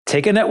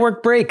Take a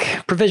network break.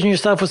 Provision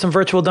yourself with some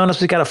virtual donuts.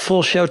 We've got a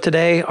full show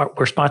today.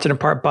 We're sponsored in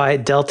part by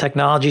Dell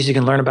Technologies. You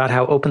can learn about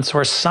how open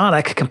source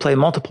Sonic can play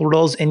multiple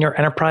roles in your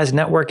enterprise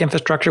network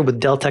infrastructure with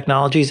Dell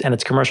Technologies and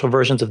its commercial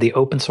versions of the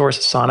open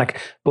source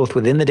Sonic, both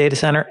within the data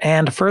center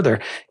and further.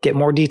 Get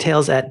more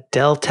details at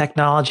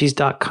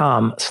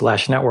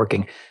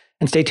delltechnologies.com/networking.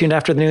 And stay tuned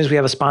after the news. We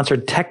have a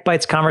sponsored Tech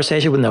Bytes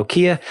conversation with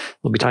Nokia.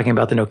 We'll be talking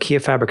about the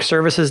Nokia Fabric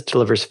Services,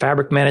 delivers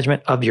fabric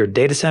management of your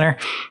data center,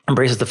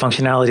 embraces the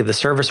functionality of the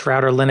service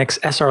router Linux,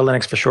 SR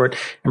Linux for short,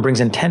 and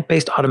brings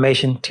intent-based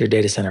automation to your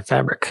data center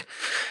fabric.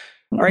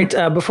 All right,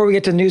 before we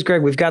get to the news,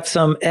 Greg, we've got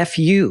some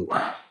FU.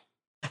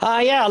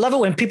 Yeah, I love it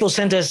when people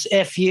send us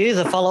FU,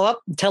 the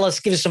follow-up,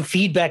 give us some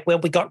feedback where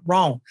we got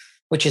wrong,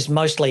 which is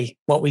mostly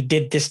what we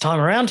did this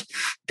time around.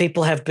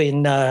 People have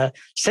been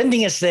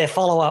sending us their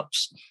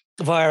follow-ups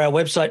via our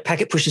website,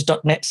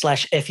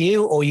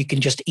 packetpushers.net/FU, or you can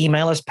just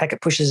email us,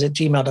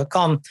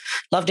 packetpushers@gmail.com.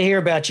 Love to hear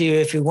about you.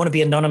 If you want to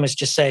be anonymous,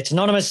 just say it's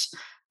anonymous.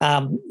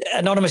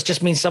 Anonymous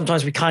just means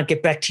sometimes we can't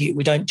get back to you.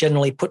 We don't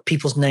generally put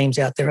people's names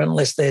out there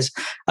unless there's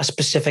a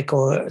specific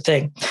or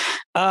thing.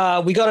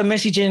 We got a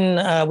message in.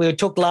 We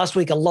talked last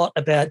week a lot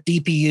about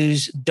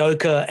DPUs,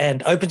 Docker,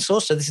 and open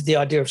source. So this is the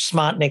idea of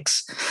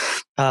SmartNICs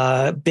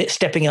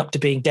stepping up to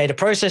being data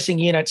processing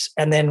units,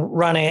 and then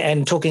running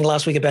and talking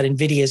last week about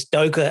Nvidia's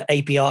Docker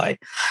API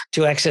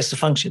to access the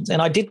functions.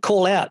 And I did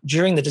call out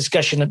during the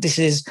discussion that this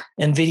is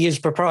Nvidia's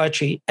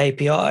proprietary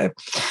API,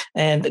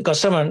 and got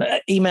someone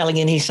emailing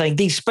in here saying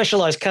these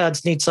specialized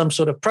cards need some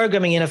sort of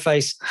programming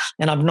interface,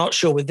 and I'm not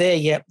sure we're there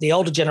yet. The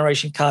older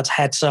generation cards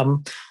had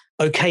some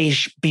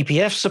okayish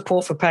BPF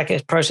support for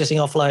packet processing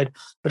offload,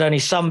 but only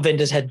some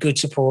vendors had good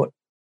support.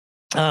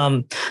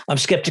 I'm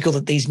skeptical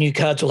that these new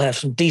cards will have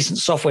some decent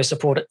software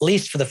support, at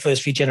least for the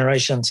first few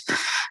generations.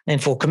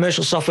 And for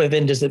commercial software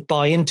vendors that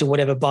buy into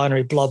whatever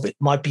binary blob, it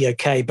might be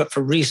okay. But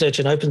for research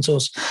and open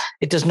source,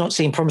 it does not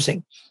seem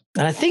promising.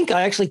 And I think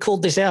I actually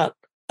called this out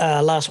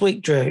last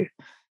week, Drew,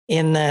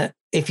 in that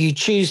if you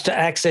choose to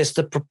access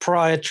the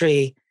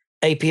proprietary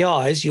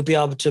APIs, you'll be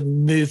able to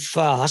move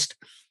fast,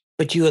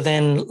 but you are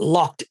then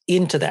locked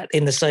into that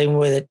in the same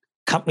way that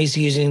companies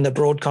using the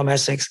Broadcom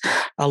ASICs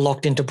are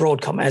locked into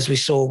Broadcom, as we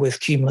saw with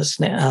Cumulus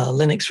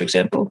Linux, for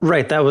example.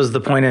 Right. That was the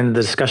point in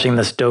discussing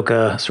this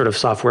Docker sort of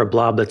software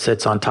blob that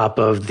sits on top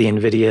of the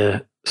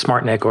NVIDIA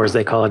SmartNIC, or as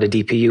they call it, a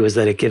DPU, is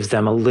that it gives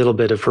them a little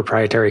bit of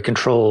proprietary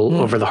control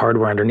over the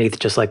hardware underneath,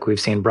 just like we've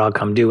seen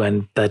Broadcom do.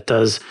 And that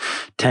does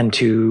tend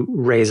to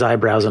raise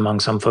eyebrows among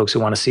some folks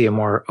who want to see a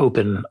more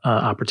open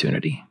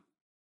opportunity.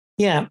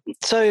 Yeah.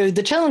 So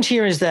the challenge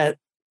here is that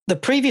the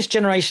previous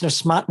generation of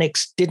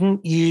SmartNICs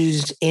didn't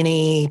use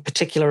any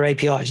particular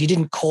APIs. You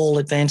didn't call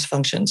advanced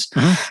functions.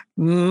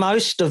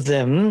 Most of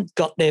them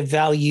got their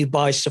value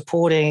by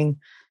supporting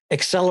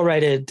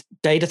accelerated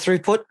data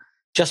throughput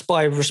just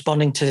by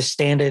responding to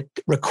standard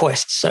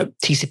requests. So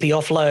TCP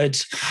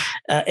offloads,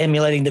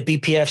 emulating the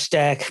BPF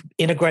stack,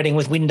 integrating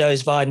with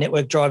Windows via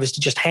network drivers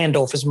to just hand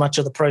off as much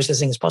of the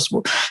processing as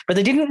possible. But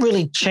they didn't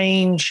really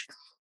change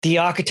the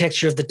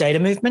architecture of the data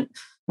movement.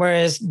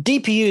 Whereas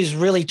DPUs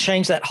really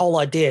change that whole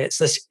idea. It's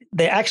this,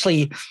 they're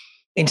actually,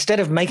 instead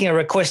of making a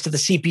request to the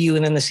CPU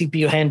and then the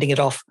CPU handing it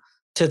off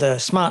to the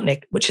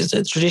SmartNIC, which is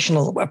a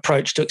traditional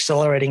approach to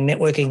accelerating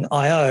networking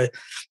I/O,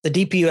 the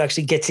DPU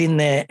actually gets in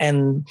there,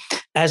 and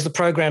as the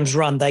programs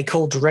run, they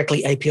call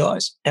directly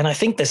APIs. And I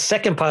think the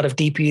second part of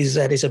DPUs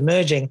that is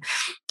emerging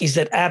is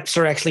that apps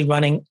are actually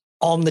running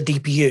on the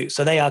DPU.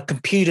 So they are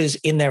computers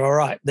in there, all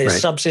right. They're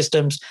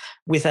subsystems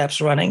with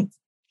apps running.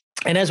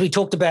 And as we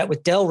talked about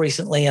with Dell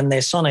recently and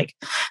their Sonic,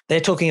 they're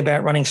talking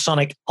about running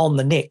Sonic on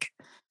the NIC.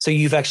 So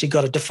you've actually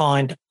got a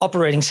defined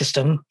operating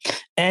system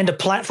and a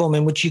platform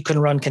in which you can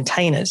run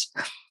containers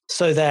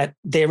so that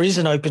there is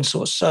an open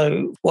source.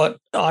 So what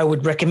I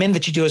would recommend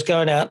that you do is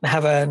go out and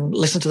have a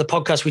listen to the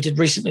podcast we did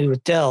recently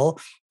with Dell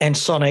and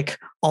Sonic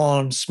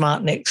on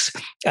SmartNICs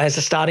as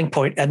a starting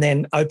point, and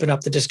then open up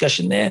the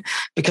discussion there,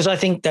 because I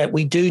think that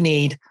we do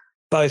need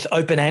both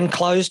open and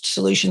closed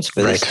solutions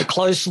for this. The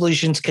closed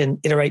solutions can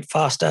iterate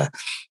faster,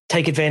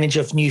 take advantage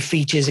of new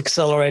features,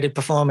 accelerated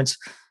performance.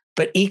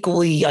 But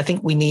equally, I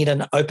think we need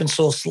an open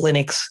source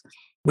Linux,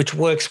 which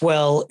works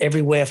well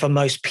everywhere for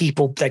most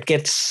people, that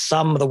gets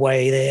some of the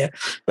way there.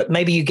 But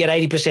maybe you get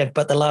 80%,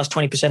 but the last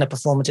 20% of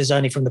performance is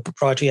only from the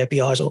proprietary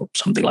APIs or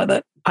something like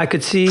that. I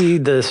could see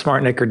the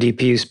SmartNIC or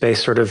DPU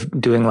space sort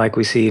of doing like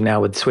we see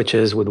now with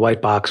switches, with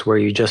white box, where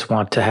you just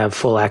want to have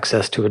full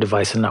access to a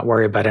device and not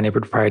worry about any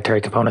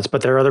proprietary components.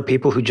 But there are other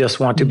people who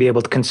just want to be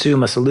able to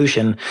consume a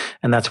solution.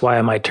 And that's why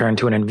I might turn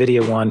to an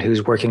NVIDIA one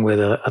who's working with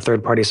a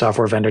third-party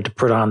software vendor to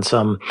put on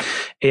some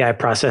AI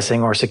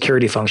processing or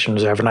security function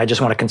reserve. And I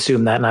just want to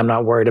consume that, and I'm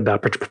not worried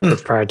about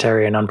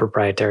proprietary and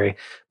unproprietary.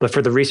 But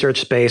for the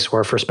research space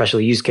or for special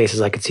use cases,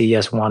 I could see,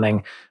 yes,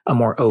 wanting a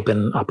more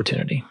open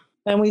opportunity.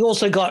 And we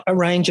also got a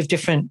range of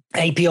different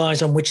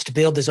APIs on which to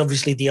build. There's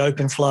obviously the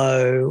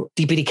OpenFlow.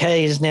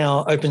 DPDK is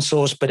now open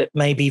source, but it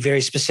may be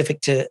very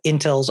specific to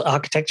Intel's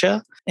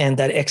architecture, and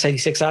that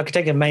x86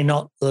 architecture may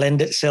not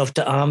lend itself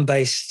to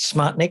ARM-based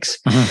smart NICs.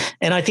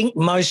 And I think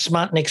most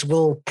smart NICs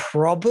will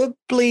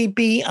probably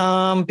be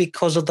ARM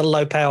because of the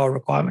low power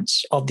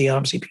requirements of the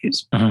ARM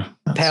CPUs.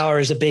 Power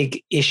is a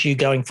big issue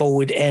going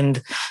forward,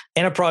 and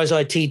enterprise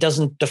IT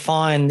doesn't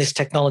define this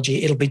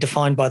technology. It'll be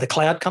defined by the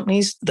cloud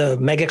companies, the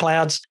mega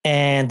clouds,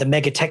 and the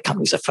mega tech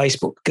companies of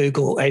Facebook,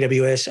 Google,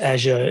 AWS,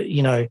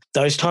 Azure,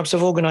 those types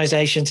of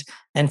organizations.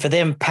 And for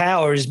them,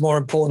 power is more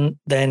important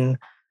than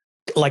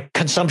like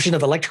consumption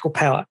of electrical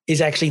power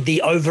is actually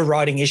the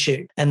overriding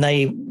issue. And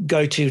they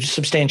go to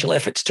substantial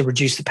efforts to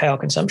reduce the power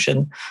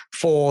consumption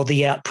for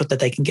the output that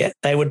they can get.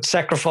 They would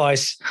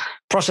sacrifice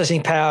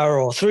processing power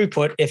or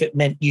throughput if it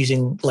meant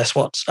using less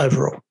watts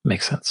overall.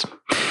 Makes sense.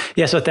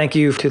 Yeah, so thank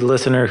you to the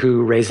listener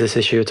who raised this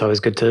issue. It's always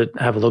good to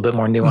have a little bit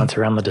more nuance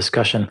around the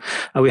discussion.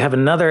 We have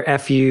another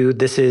FU.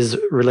 This is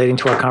relating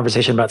to our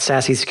conversation about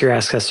SASE, Secure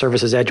Access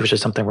Services Edge, which is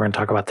something we're going to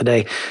talk about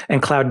today.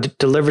 And cloud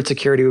delivered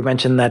security, we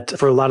mentioned that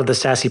for a lot of the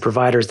SASE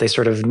providers, they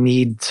sort of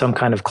need some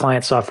kind of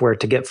client software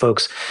to get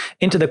folks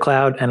into the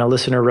cloud. And a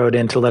listener wrote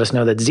in to let us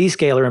know that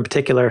Zscaler in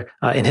particular,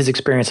 in his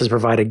experience, has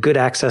provided good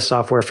access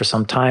software for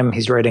some time.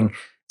 He's writing,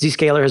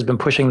 Zscaler has been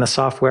pushing the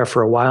software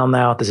for a while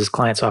now. This is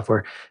client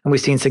software. And we've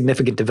seen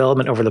significant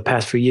development over the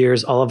past few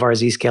years. All of our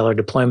Zscaler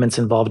deployments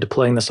involve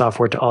deploying the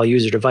software to all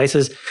user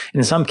devices. And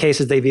in some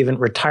cases, they've even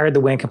retired the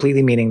WAN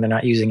completely, meaning they're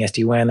not using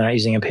SD-WAN, they're not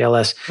using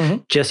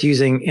MPLS, just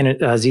using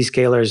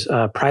Zscaler's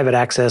private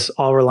access,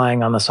 all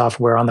relying on the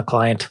software on the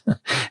client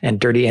and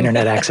dirty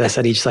internet access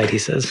at each site, he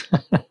says.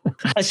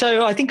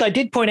 So I think I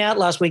did point out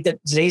last week that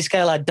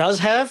Zscaler does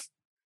have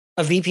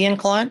a VPN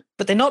client,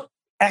 but they're not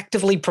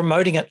actively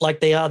promoting it like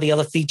they are the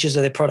other features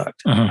of their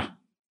product.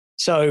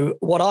 So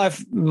what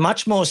I've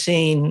much more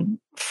seen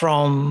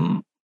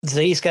from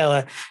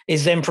Zscaler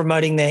is them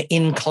promoting their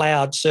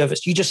in-cloud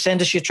service. You just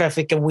send us your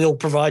traffic and we'll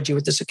provide you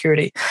with the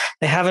security.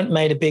 They haven't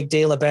made a big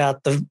deal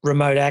about the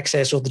remote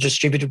access or the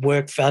distributed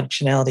work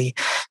functionality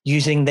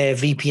using their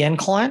VPN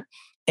client.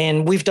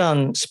 And we've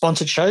done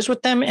sponsored shows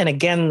with them. And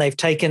again, they've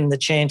taken the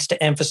chance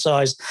to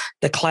emphasize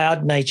the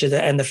cloud nature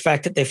and the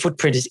fact that their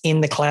footprint is in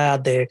the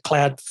cloud, they're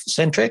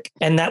cloud-centric.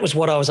 And that was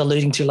what I was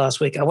alluding to last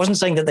week. I wasn't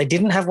saying that they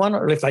didn't have one,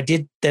 or if I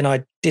did, then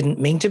I didn't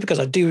mean to, because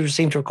I do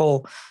seem to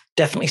recall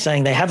definitely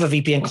saying they have a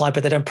VPN client,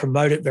 but they don't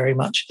promote it very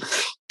much.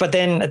 But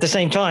then at the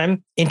same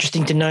time,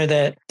 interesting to know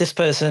that this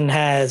person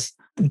has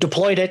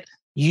deployed it,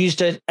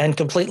 used it, and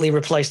completely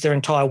replaced their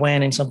entire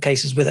WAN in some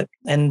cases with it.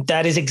 And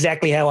that is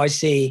exactly how I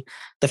see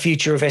the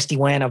future of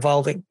SD-WAN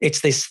evolving.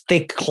 It's this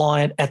thick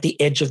client at the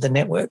edge of the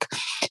network.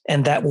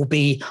 And that will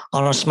be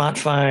on a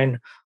smartphone,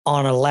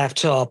 on a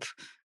laptop,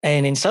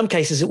 and in some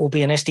cases, it will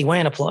be an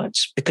SD-WAN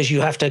appliance, because you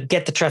have to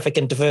get the traffic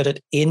and divert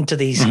it into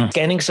these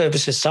scanning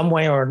services some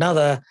way or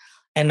another.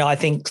 And I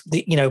think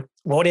that,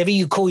 whatever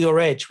you call your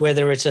edge,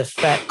 whether it's a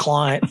fat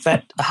client,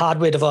 fat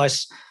hardware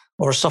device,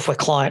 or a software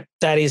client,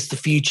 that is the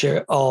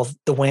future of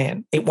the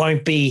WAN. It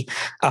won't be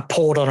a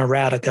port on a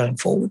router going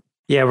forward.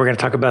 Yeah, we're going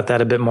to talk about that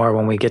a bit more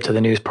when we get to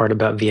the news part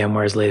about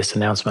VMware's latest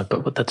announcement,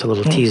 but that's a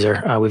little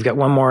teaser. We've got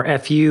one more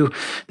FU.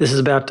 This is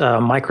about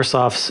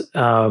Microsoft's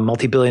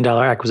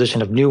multi-billion-dollar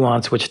acquisition of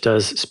Nuance, which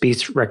does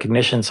speech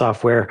recognition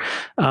software.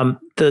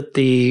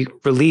 The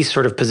release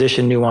sort of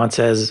positioned Nuance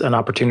as an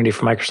opportunity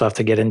for Microsoft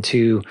to get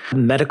into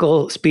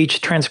medical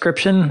speech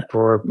transcription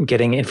for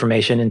getting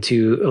information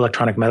into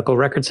electronic medical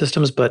record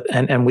systems.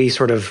 And we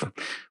sort of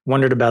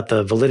wondered about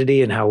the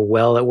validity and how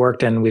well it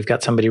worked. And we've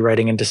got somebody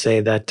writing in to say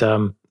that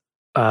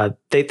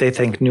they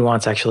think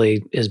Nuance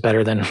actually is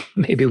better than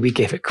maybe we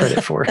gave it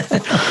credit for.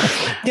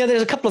 Yeah,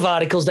 there's a couple of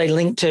articles they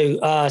linked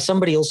to.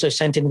 Somebody also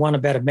sent in one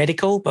about a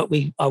medical, but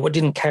we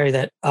didn't carry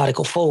that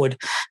article forward.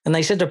 And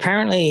they said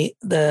apparently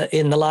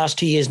in the last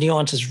 2 years,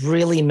 Nuance has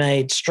really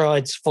made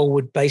strides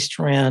forward based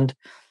around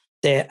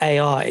their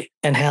AI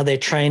and how they're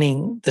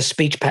training the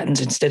speech patterns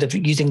instead of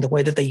using the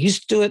way that they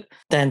used to do it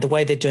than the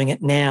way they're doing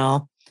it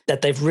now,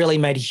 that they've really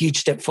made a huge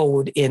step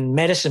forward in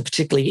medicine,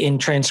 particularly in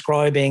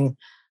transcribing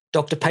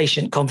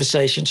doctor-patient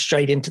conversation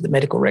straight into the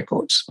medical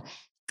records.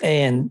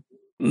 And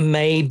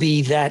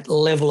maybe that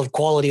level of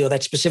quality or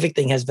that specific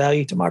thing has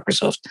value to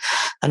Microsoft.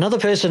 Another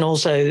person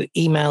also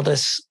emailed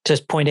us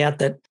to point out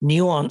that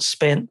Nuance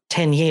spent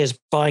 10 years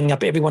buying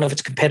up every one of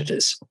its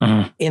competitors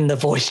in the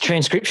voice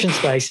transcription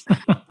space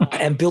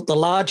and built the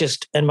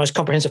largest and most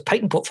comprehensive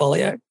patent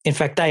portfolio. In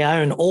fact, they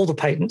own all the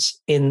patents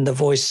in the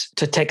voice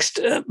to text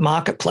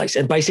marketplace.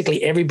 And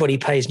basically everybody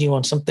pays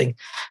Nuance something.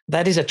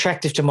 That is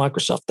attractive to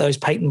Microsoft, those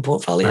patent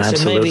portfolios.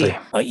 Absolutely.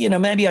 So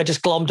maybe I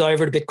just glommed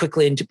over it a bit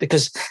quickly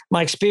because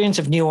my experience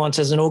of Nuance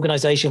as an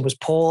organization was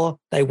poor.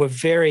 They were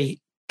very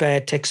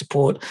bad tech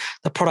support.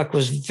 The product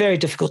was very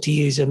difficult to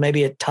use, and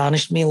maybe it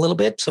tarnished me a little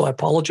bit. So I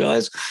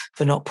apologize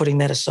for not putting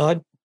that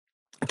aside.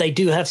 They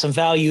do have some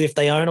value if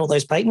they own all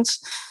those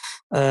patents.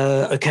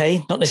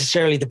 Okay, not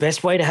necessarily the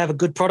best way to have a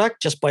good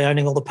product just by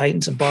owning all the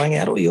patents and buying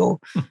out all your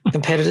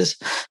competitors.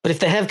 But if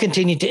they have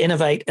continued to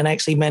innovate and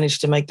actually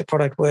managed to make the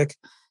product work,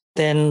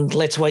 then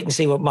let's wait and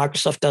see what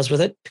Microsoft does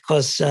with it,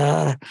 because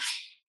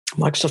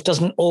Microsoft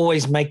doesn't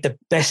always make the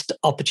best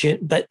of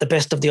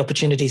the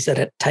opportunities that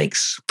it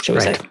takes, shall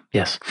we say.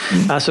 Yes.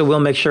 So we'll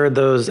make sure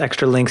those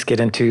extra links get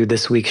into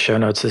this week's show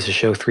notes. This is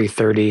show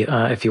 330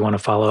 if you want to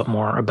follow up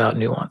more about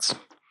Nuance.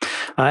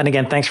 And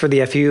again, thanks for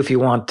the FU. If you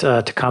want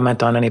to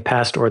comment on any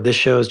past or this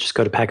shows, just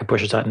go to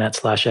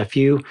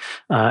packetpushers.net/FU,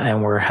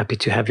 and we're happy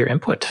to have your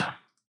input.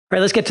 All right,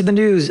 let's get to the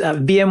news.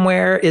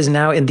 VMware is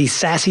now in the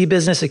SASE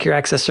business, Secure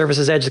Access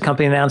Services Edge. The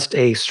company announced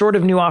a sort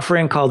of new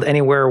offering called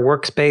Anywhere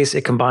Workspace.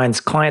 It combines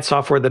client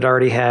software that it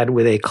already had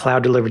with a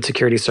cloud-delivered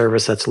security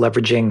service that's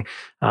leveraging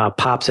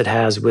POPs it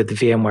has with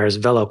VMware's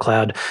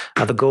VeloCloud.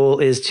 The goal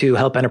is to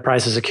help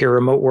enterprises secure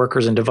remote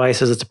workers and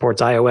devices. It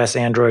supports iOS,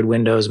 Android,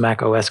 Windows,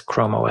 Mac OS,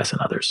 Chrome OS,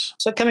 and others.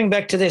 So coming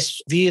back to this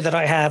view that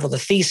I have, or the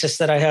thesis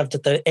that I have,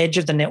 that the edge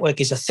of the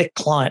network is a thick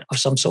client of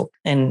some sort.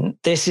 And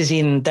this is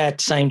in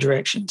that same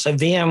direction. So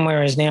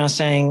VMware is now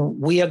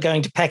saying we are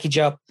going to package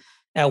up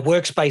our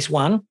Workspace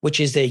ONE, which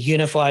is their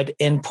unified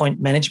endpoint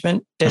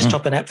management,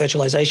 desktop and app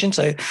virtualization.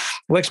 So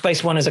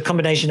Workspace ONE is a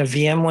combination of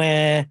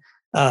VMware,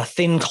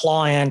 thin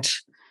client,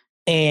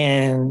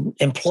 and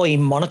employee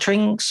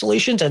monitoring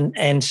solutions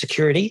and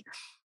security.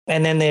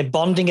 And then they're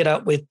bonding it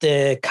up with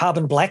the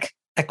Carbon Black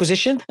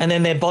acquisition. And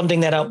then they're bonding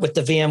that up with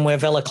the VMware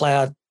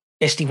VeloCloud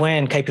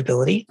SD-WAN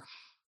capability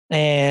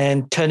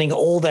and turning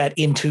all that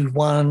into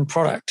one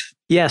product.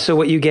 Yeah, so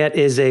what you get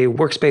is a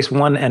Workspace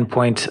ONE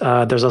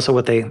endpoint. There's also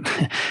what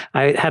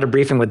I had a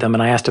briefing with them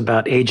and I asked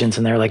about agents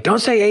and they're like, don't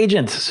say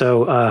agents.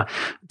 So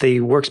the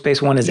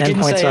Workspace ONE is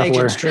endpoint software.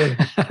 Agents, Drew.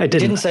 I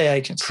didn't say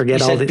agents.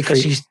 Forget all the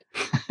because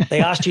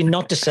they asked you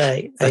not to say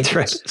agents. That's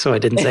right. So I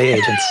didn't say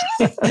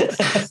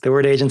agents. The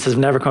word agents has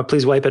never come.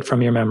 Please wipe it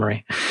from your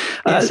memory.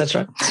 Yes, that's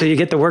right. So you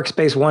get the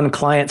Workspace ONE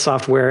client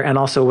software and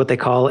also what they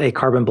call a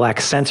Carbon Black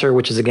sensor,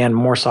 which is again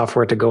more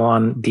software to go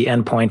on the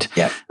endpoint.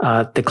 Yeah.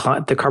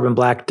 The Carbon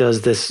Black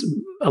does this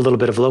a little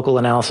bit of local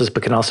analysis,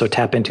 but can also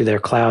tap into their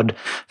cloud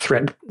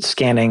threat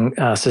scanning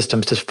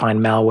systems to find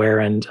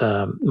malware and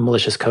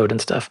malicious code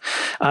and stuff.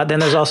 Then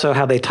there's also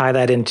how they tie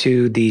that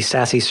into the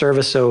SASE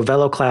service. So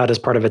VeloCloud, as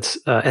part of its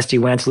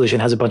SD-WAN solution,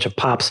 has a bunch of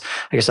POPs,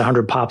 I guess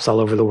 100 POPs all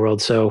over the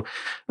world. So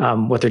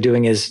what they're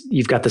doing is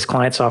you've got this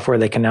client software.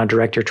 They can now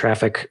direct your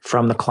traffic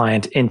from the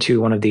client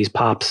into one of these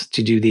POPs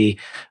to do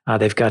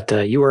they've got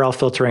URL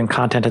filtering,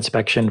 content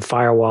inspection,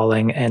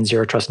 firewalling, and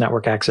zero trust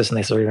network access. And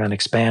they sort of going to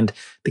expand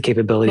the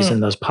capabilities in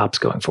those POPs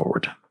going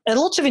forward. And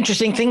lots of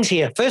interesting things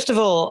here. First of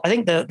all, I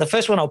think the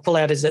first one I'll pull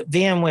out is that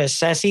VMware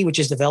SASE, which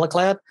is the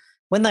VeloCloud.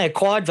 When they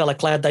acquired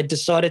VeloCloud, they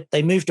decided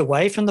they moved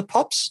away from the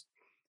POPs.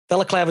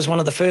 VeloCloud was one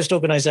of the first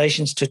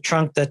organizations to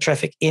trunk the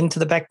traffic into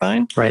the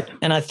backbone. Right.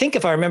 And I think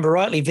if I remember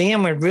rightly,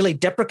 VMware really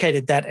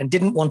deprecated that and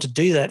didn't want to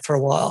do that for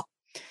a while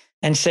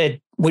and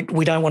said,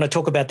 we don't want to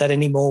talk about that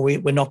anymore.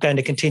 We're not going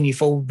to continue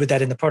forward with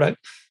that in the product.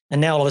 And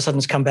now all of a sudden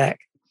it's come back,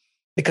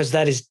 because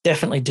that is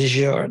definitely de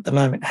jure at the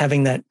moment,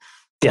 having that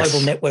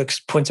global networks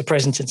points of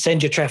presence and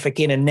send your traffic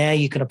in, and now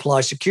you can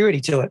apply security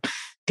to it. You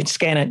can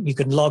scan it, you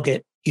can log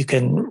it, you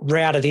can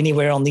route it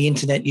anywhere on the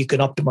internet, you can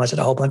optimize it,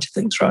 a whole bunch of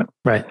things, right?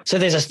 Right. So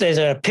there's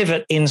a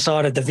pivot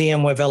inside of the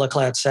VMware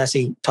VeloCloud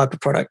SASE type of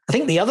product. I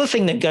think the other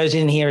thing that goes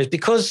in here is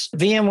because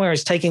VMware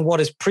is taking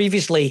what is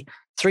previously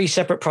 3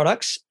 separate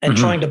products and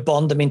trying to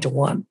bond them into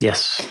one.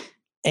 Yes.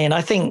 And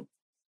I think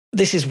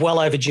this is well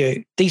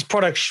overdue. These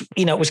products,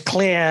 it was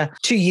clear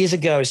 2 years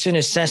ago, as soon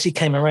as SASE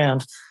came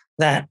around,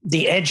 that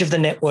the edge of the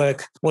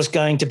network was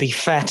going to be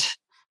fat.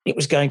 It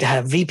was going to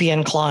have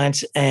VPN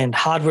clients and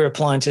hardware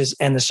appliances,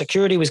 and the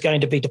security was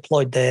going to be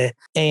deployed there.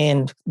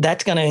 And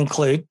that's going to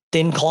include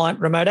thin client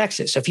remote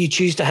access. So if you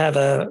choose to have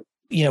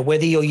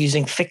whether you're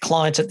using thick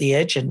clients at the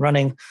edge and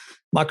running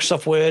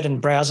Microsoft Word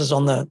and browsers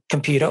on the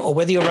computer, or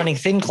whether you're running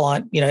thin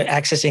client,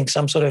 accessing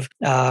some sort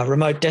of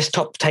remote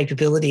desktop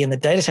capability in the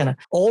data center,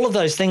 all of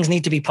those things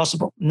need to be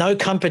possible. No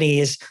company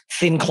is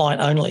thin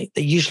client only.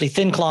 They're usually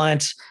thin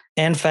clients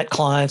and fat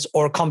clients,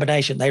 or a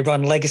combination. They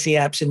run legacy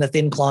apps in the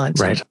thin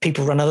clients. Right. And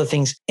people run other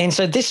things. And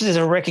so this is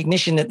a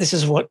recognition that this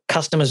is what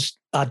customers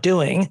are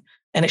doing,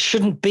 and it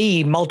shouldn't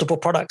be multiple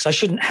products. I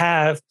shouldn't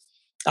have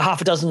a half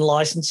a dozen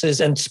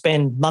licenses and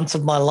spend months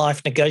of my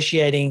life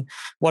negotiating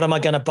what am I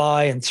going to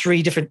buy, and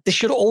 3 different. This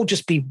should all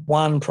just be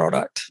one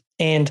product.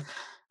 And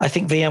I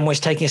think VMware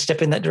is taking a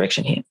step in that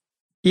direction here.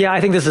 Yeah,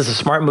 I think this is a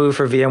smart move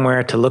for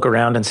VMware to look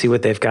around and see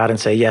what they've got and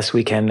say, yes,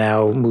 we can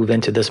now move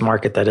into this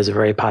market that is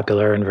very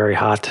popular and very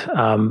hot.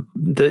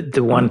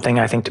 The one thing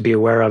I think to be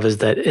aware of is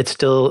that it's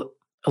still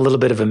a little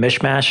bit of a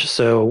mishmash.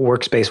 So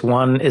Workspace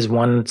ONE is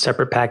one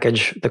separate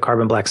package. The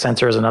Carbon Black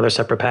sensor is another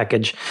separate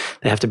package.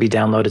 They have to be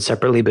downloaded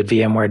separately, but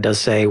VMware does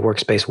say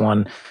Workspace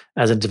ONE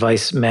as a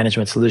device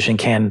management solution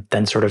can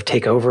then sort of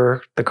take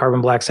over the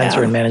Carbon Black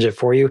sensor and manage it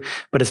for you.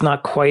 But it's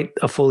not quite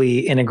a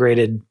fully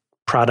integrated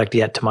product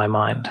yet, to my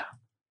mind.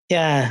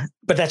 Yeah,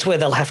 but that's where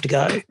they'll have to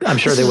go. I'm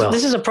sure they will.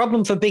 This is a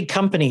problem for big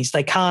companies.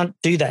 They can't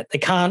do that. They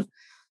can't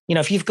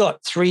if you've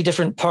got 3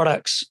 different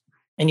products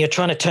and you're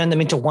trying to turn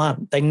them into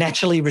one, they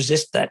naturally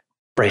resist that.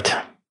 Right.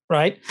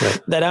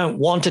 They don't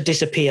want to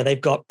disappear. They've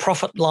got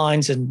profit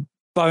lines and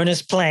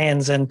bonus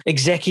plans and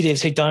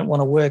executives who don't want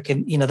to work,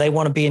 and they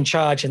want to be in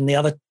charge, and the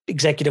other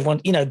executive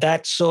want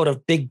that sort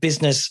of big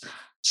business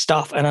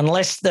stuff. And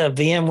unless the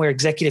VMware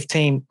executive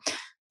team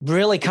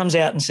really comes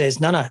out and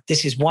says, no,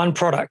 this is one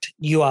product,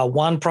 you are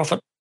one profit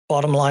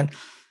bottom line.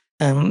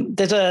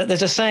 There's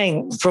a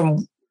saying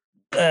from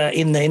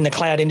in the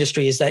cloud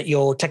industry is that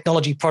your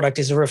technology product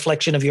is a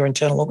reflection of your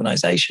internal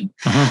organization.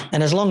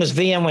 And as long as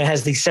VMware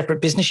has these separate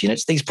business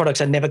units, these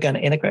products are never going to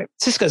integrate.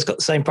 Cisco's got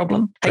the same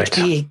problem. Right.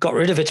 HPE got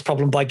rid of its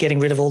problem by getting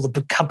rid of all the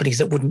big companies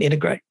that wouldn't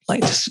integrate,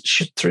 like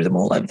just threw them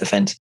all over the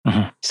fence.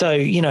 So,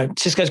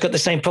 Cisco's got the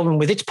same problem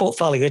with its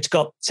portfolio. It's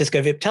got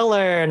Cisco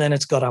Viptela, and then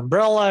it's got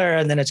Umbrella,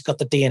 and then it's got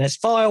the DNS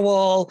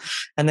firewall,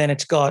 and then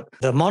it's got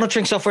the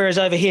monitoring software is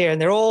over here. And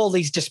they're all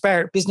these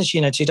disparate business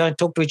units who don't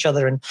talk to each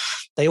other, and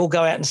they all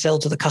go out and sell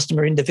to the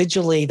customer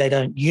individually. They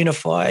don't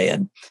unify.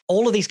 And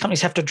all of these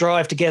companies have to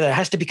drive together. It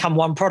has to become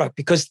one product,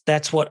 because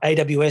that's what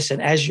AWS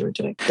and Azure are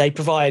doing. They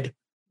provide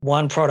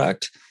one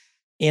product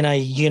in a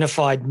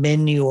unified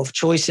menu of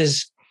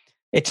choices.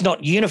 It's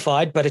not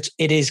unified, but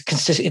it is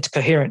consistent. It's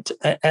coherent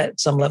at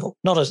some level.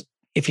 Not as,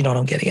 if you know what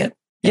I'm getting at.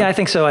 Yeah, I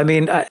think so. I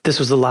mean, this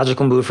was the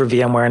logical move for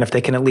VMware. And if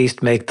they can at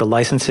least make the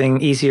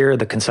licensing easier,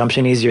 the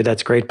consumption easier,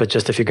 that's great. But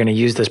just if you're going to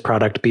use this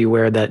product, be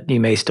aware that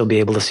you may still be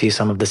able to see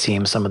some of the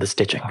seams, some of the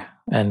stitching.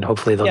 And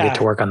hopefully they'll get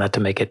to work on that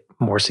to make it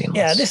more seamless.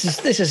 Yeah, this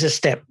is a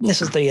step.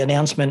 This is the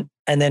announcement.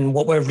 And then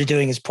what we're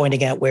doing is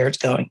pointing out where it's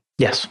going.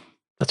 Yes,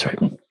 that's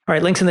right. All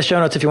right, links in the show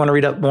notes if you want to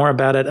read up more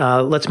about it.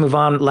 Let's move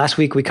on. Last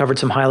week, we covered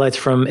some highlights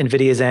from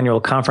NVIDIA's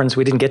annual conference.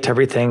 We didn't get to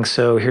everything,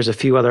 so here's a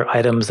few other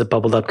items that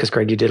bubbled up because,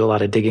 Greg, you did a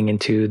lot of digging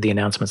into the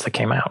announcements that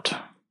came out.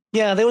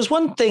 Yeah, there was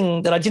one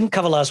thing that I didn't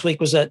cover last week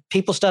was that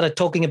people started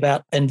talking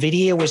about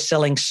NVIDIA was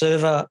selling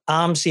server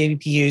ARM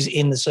CPUs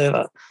in the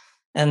server.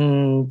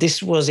 And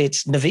this was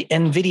its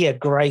NVIDIA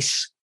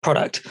Grace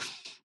product.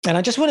 And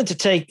I just wanted to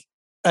take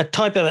a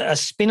type of a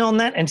spin on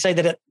that and say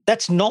that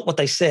that's not what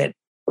they said.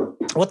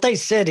 What they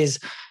said is,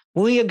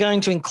 we are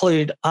going to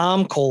include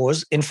ARM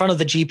cores in front of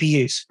the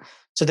GPUs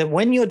so that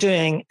when you're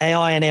doing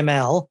AI and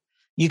ML,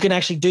 you can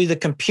actually do the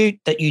compute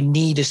that you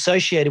need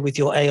associated with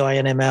your AI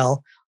and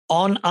ML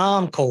on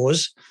ARM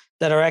cores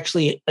that are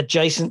actually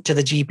adjacent to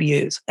the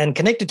GPUs and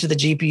connected to the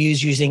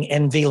GPUs using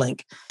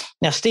NVLink.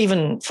 Now,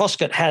 Stephen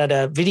Foskett had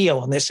a video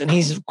on this, and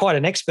he's quite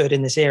an expert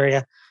in this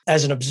area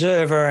as an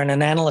observer and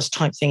an analyst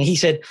type thing. He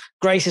said,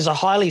 Grace is a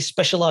highly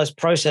specialized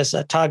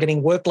processor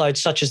targeting workloads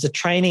such as the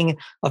training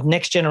of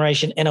next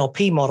generation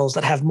NLP models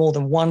that have more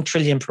than 1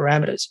 trillion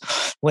parameters.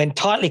 When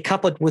tightly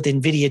coupled with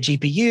NVIDIA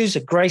GPUs, a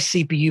Grace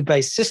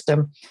CPU-based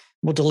system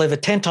will deliver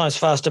 10 times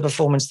faster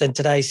performance than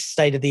today's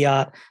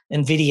state-of-the-art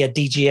NVIDIA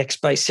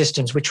DGX-based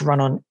systems, which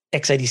run on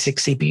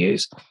x86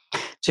 CPUs.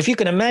 So if you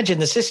can imagine,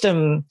 the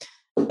system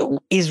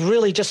is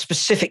really just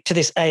specific to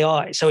this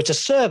AI. So it's a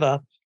server,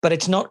 but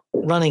it's not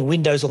running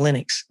Windows or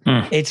Linux.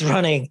 It's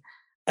running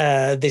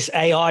this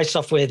AI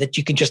software that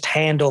you can just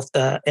hand off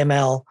the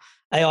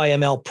AI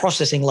ML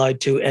processing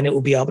load to, and it will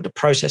be able to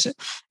process it.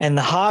 And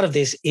the heart of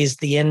this is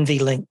the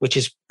NVLink, which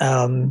is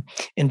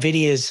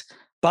NVIDIA's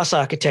bus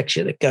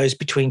architecture that goes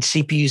between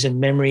CPUs and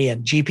memory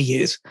and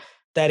GPUs.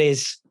 That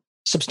is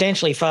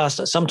substantially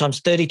faster,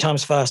 sometimes 30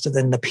 times faster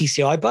than the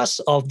PCI bus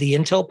of the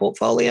Intel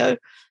portfolio.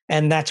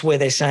 And that's where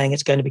they're saying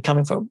it's going to be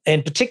coming from.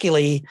 And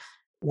particularly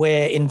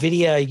where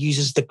NVIDIA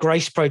uses the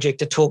Grace project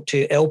to talk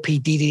to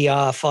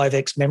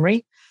LPDDR5X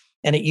memory,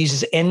 and it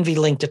uses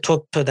NVLink to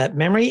talk to that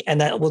memory, and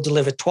that will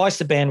deliver twice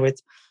the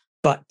bandwidth,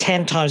 but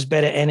 10 times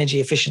better energy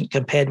efficient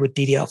compared with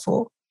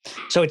DDR4.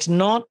 So it's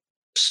not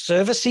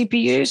server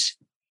CPUs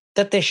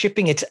that they're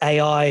shipping, it's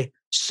AI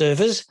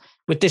servers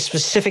with this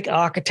specific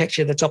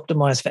architecture that's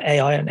optimized for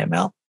AI and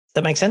ML.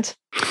 That make sense?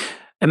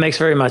 It makes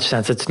very much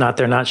sense.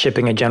 They're not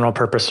shipping a general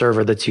purpose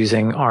server that's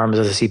using ARMS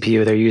as a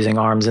CPU. They're using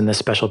ARMS in this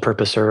special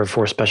purpose server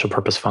for special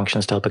purpose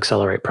functions to help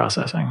accelerate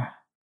processing.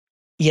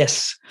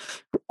 Yes.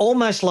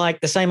 Almost like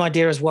the same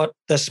idea as what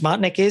the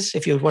SmartNIC is,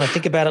 if you want to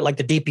think about it like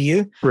the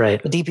DPU.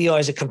 Right. The DPU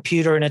is a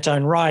computer in its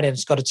own right, and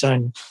it's got its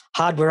own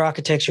hardware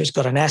architecture. It's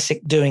got an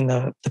ASIC doing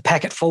the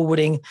packet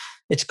forwarding.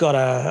 It's got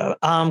a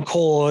ARM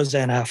cores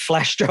and a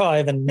flash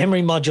drive and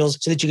memory modules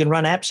so that you can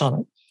run apps on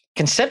it.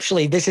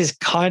 Conceptually, this is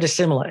kind of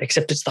similar,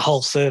 except it's the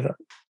whole server.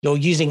 You're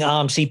using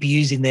ARM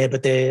CPUs in there,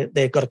 but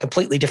they've got a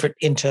completely different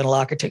internal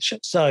architecture.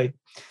 So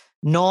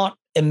not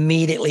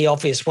immediately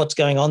obvious what's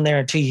going on there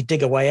until you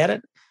dig away at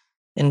it.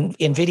 And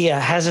NVIDIA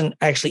hasn't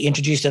actually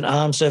introduced an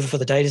ARM server for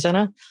the data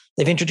center.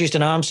 They've introduced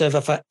an ARM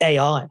server for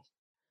AI,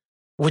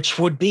 which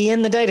would be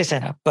in the data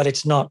center, but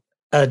it's not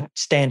a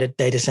standard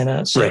data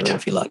center server,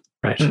 if you like.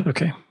 Right.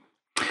 Okay.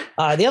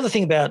 The other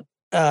thing about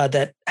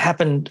that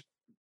happened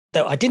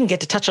that I didn't get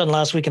to touch on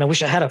last week, and I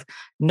wish I had have,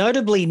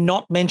 notably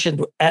not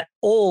mentioned at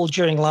all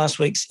during last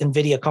week's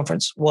NVIDIA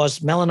conference, was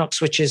Mellanox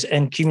switches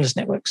and Cumulus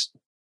networks.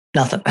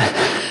 Nothing.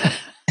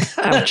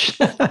 Ouch.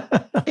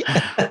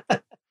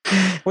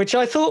 Which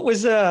I thought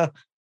was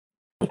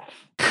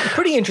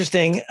pretty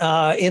interesting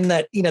in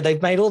that,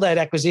 they've made all that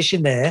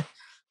acquisition there,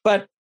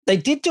 but they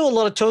did do a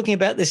lot of talking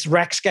about this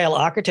rack scale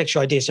architecture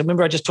idea. So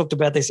remember, I just talked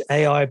about this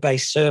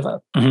AI-based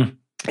server.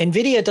 Mm-hmm.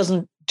 Nvidia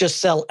doesn't just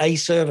sell a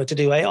server to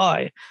do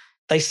AI.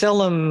 They sell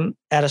them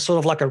at a sort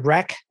of like a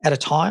rack at a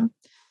time,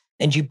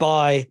 and you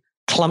buy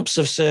clumps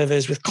of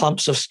servers with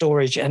clumps of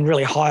storage and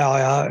really high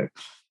I/O.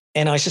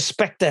 And I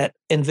suspect that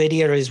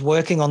Nvidia is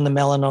working on the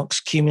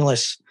Mellanox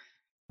Cumulus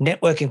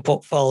networking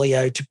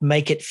portfolio to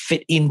make it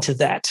fit into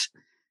that.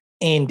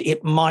 And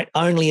it might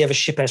only ever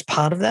ship as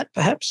part of that,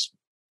 perhaps.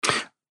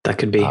 That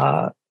could be.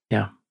 Yeah.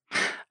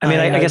 I mean,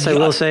 I guess I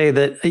will say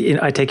that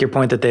I take your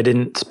point that they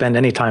didn't spend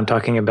any time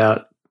talking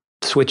about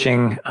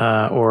switching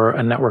or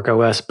a network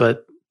OS,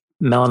 but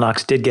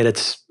Mellanox did get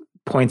its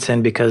points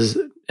in because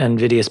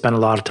NVIDIA spent a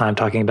lot of time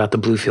talking about the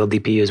Bluefield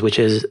DPUs, which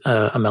is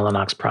a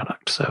Mellanox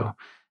product. So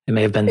it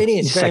may have been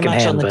very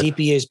much on the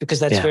DPUs because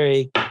that's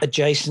very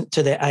adjacent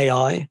to their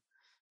AI.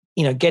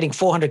 Getting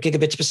 400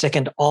 gigabits per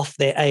second off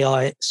their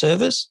AI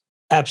servers,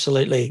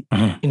 absolutely,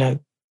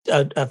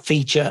 a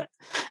feature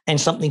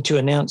and something to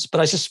announce.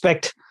 But I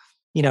suspect,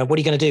 what are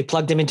you going to do?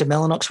 Plug them into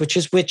Mellanox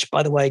switches, which,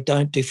 by the way,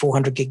 don't do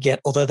 400 gig yet,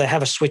 although they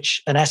have a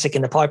switch, an ASIC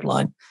in the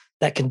pipeline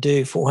that can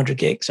do 400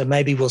 gig. So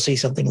maybe we'll see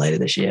something later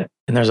this year.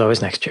 And there's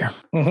always next year.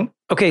 Mm-hmm.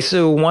 Okay,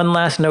 so one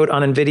last note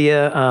on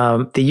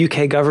NVIDIA. The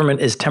UK government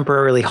is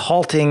temporarily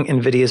halting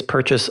NVIDIA's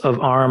purchase of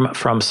ARM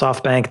from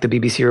SoftBank. The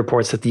BBC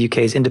reports that the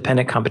UK's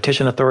Independent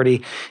Competition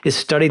Authority is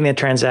studying the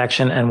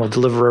transaction and will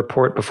deliver a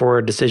report before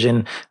a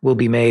decision will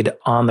be made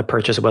on the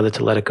purchase, whether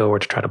to let it go or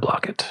to try to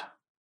block it.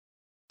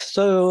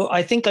 So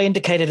I think I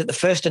indicated at the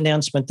first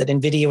announcement that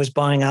NVIDIA was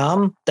buying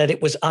ARM, that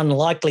it was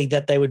unlikely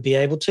that they would be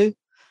able to,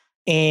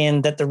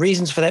 and that the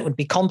reasons for that would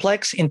be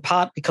complex, in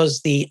part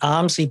because the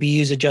ARM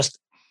CPUs are just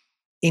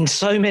in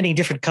so many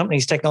different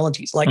companies'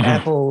 technologies, like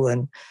Apple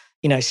and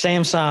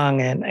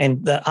Samsung,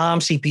 and the ARM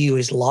CPU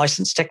is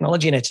licensed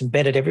technology and it's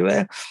embedded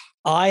everywhere.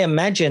 I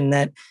imagine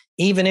that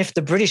even if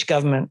the British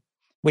government,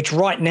 which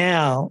right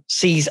now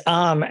sees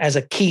ARM as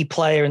a key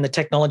player in the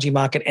technology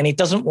market, and it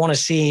doesn't want to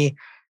see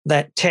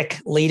that tech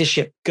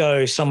leadership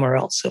go somewhere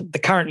else. So the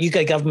current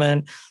UK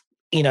government,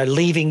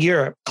 leaving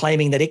Europe,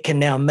 claiming that it can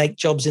now make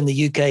jobs in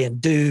the UK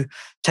and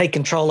take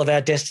control of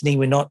our destiny.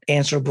 We're not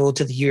answerable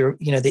to the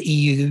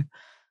EU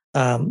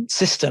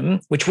system,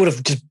 which would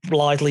have just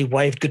blithely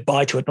waved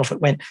goodbye to it off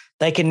it went.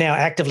 They can now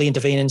actively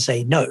intervene and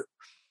say no.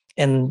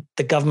 And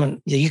the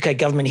UK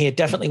government here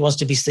definitely wants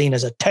to be seen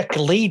as a tech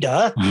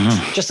leader,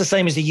 just the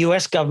same as the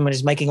US government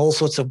is making all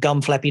sorts of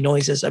gum flappy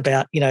noises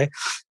about,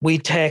 we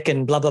tech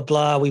and blah, blah,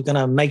 blah. We're going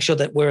to make sure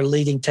that we're a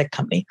leading tech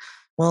company.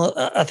 Well,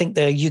 I think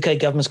the UK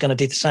government's going to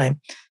do the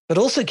same. But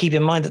also keep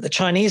in mind that the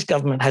Chinese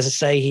government has a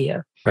say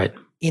here, right?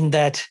 In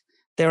that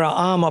there are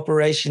ARM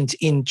operations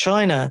in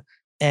China,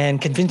 and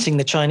convincing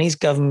the Chinese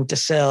government to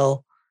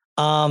sell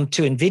ARM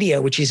to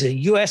Nvidia, which is a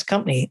US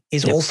company,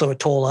 is also a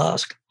tall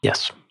ask.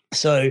 Yes.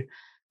 So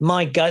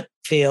my gut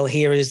feel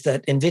here is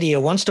that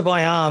Nvidia wants to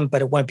buy ARM,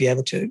 but it won't be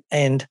able to.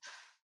 And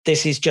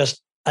this is just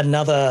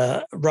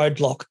another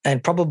roadblock,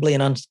 and probably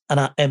an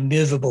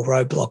immovable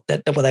roadblock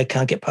that where they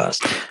can't get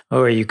past.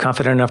 Oh, are you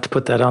confident enough to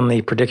put that on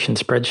the prediction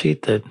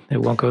spreadsheet that it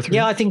won't go through?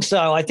 Yeah, I think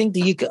so. I think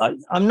the UK,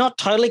 I'm not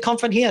totally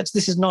confident here.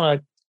 This is not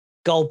a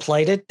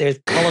gold-plated.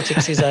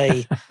 Politics is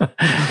a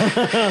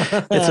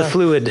it's a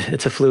fluid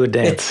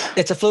dance.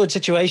 It's a fluid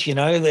situation.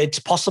 It's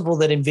possible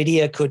that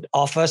Nvidia could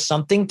offer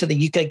something to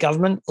the UK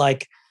government,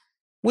 like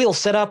we'll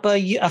set up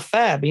a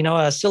fab,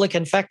 a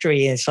silicon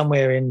factory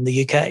somewhere in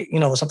the UK,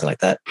 or something like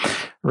that.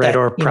 Right,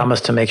 or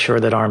promise to make sure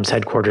that ARM's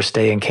headquarters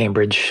stay in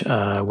Cambridge,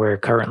 where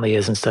it currently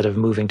is, instead of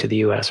moving to the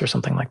US or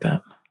something like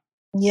that.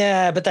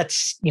 Yeah, but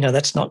that's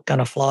not going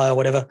to fly or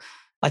whatever.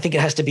 I think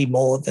it has to be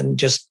more than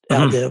just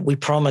we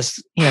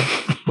promise,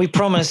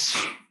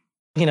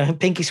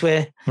 pinky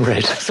swear,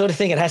 right, sort of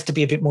thing. It has to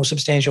be a bit more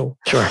substantial.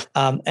 Sure.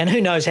 And who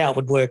knows how it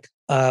would work.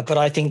 But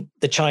I think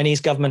the Chinese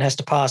government has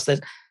to pass that.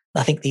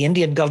 I think the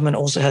Indian government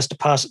also has to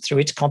pass it through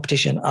its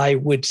competition. I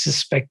would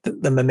suspect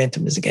that the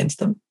momentum is against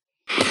them.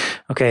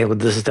 Okay, well,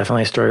 this is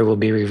definitely a story we'll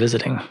be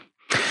revisiting.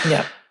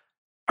 Yeah.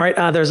 All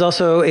right, there's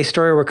also a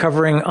story we're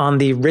covering on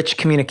the rich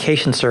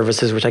communication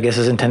services, which I guess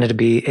is intended to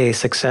be a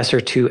successor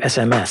to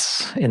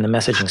SMS in the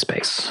messaging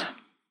space.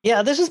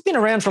 Yeah, this has been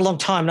around for a long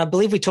time, and I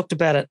believe we talked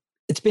about it.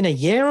 It's been a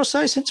year or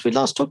so since we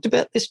last talked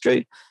about this,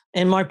 Drew.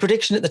 And my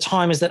prediction at the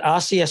time is that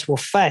RCS will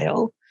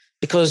fail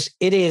because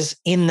it is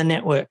in the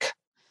network.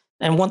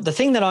 And the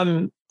thing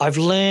that I've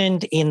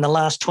learned in the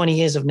last 20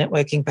 years of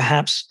networking,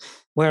 perhaps,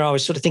 where I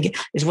was sort of thinking,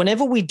 is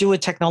whenever we do a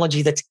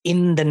technology that's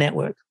in the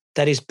network,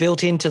 that is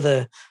built into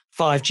the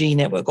 5G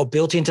network or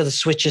built into the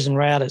switches and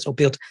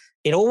routers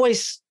it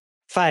always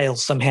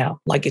fails somehow.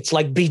 It's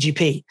like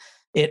BGP.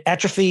 It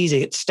atrophies,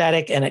 it's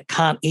static, and it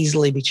can't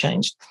easily be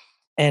changed.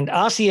 And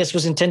RCS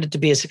was intended to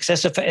be a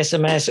successor for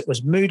SMS. It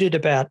was mooted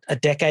about a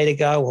decade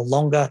ago or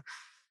longer.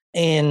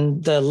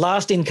 And the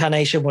last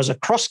incarnation was a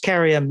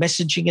cross-carrier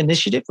messaging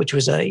initiative, which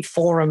was a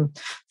forum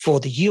for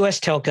the US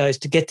telcos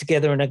to get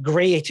together and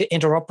agree to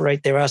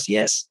interoperate their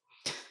RCS.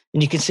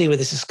 And you can see where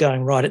this is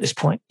going right at this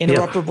point.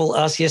 Interoperable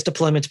RCS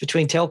deployments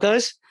between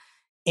telcos,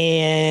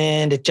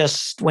 and it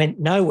just went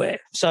nowhere.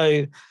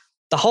 So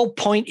the whole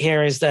point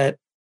here is that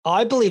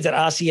I believe that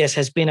RCS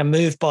has been a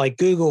move by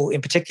Google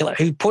in particular,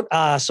 who put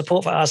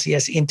support for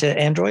RCS into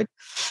Android.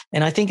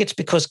 And I think it's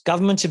because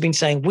governments have been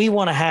saying, we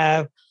want to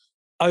have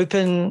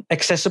open,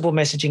 accessible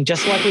messaging,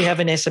 just like we have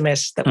an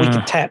SMS that we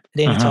can tap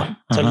at any time.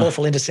 So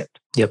lawful intercept.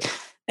 Yep.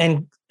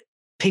 And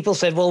people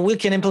said, well, we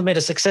can implement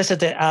a successor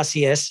to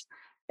RCS,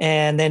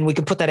 and then we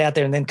can put that out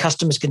there, and then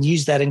customers can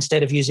use that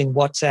instead of using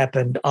WhatsApp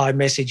and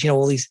iMessage,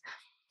 all these.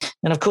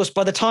 And of course,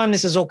 by the time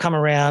this has all come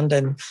around,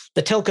 and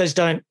the telcos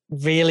don't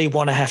really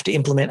want to have to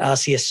implement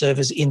RCS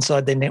servers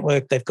inside their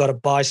network, they've got to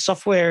buy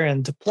software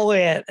and deploy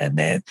it, and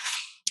then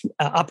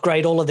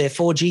upgrade all of their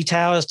 4G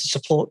towers to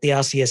support the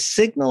RCS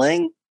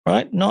signaling,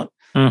 right?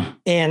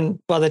 And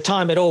by the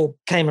time it all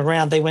came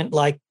around, they went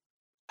like,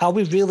 are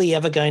we really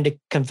ever going to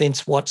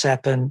convince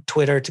WhatsApp and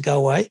Twitter to go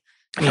away?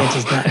 The answer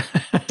is no.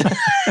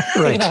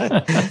 Right.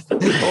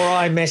 Or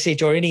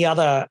iMessage or any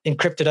other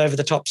encrypted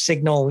over-the-top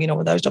signal,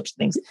 with those types of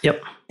things.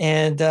 Yep.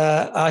 And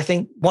I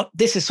think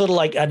this is sort of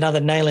like another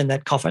nail in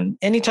that coffin.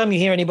 Anytime you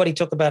hear anybody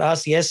talk about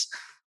RCS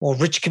or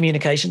rich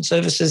communication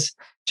services,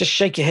 just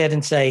shake your head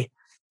and say,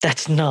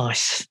 that's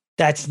nice.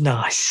 That's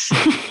nice.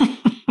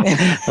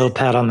 Little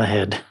pat on the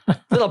head.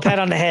 Little pat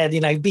on the head,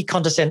 be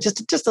condescending,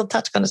 just a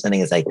touch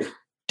condescending and say,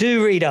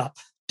 do read up.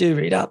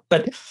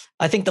 But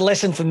I think the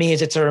lesson for me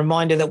is it's a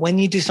reminder that when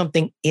you do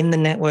something in the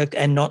network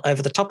and not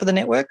over the top of the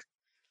network,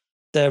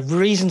 the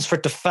reasons for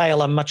it to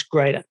fail are much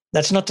greater.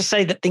 That's not to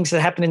say that things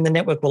that happen in the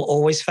network will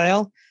always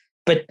fail,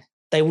 but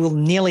they will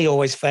nearly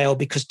always fail,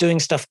 because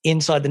doing stuff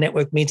inside the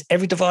network means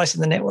every device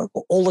in the network,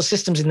 or all the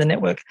systems in the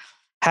network,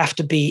 have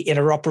to be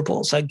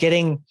interoperable. So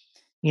getting,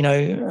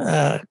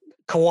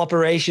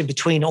 cooperation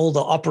between all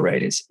the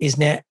operators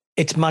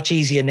it's much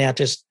easier now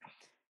to just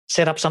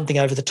set up something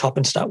over the top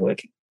and start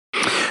working.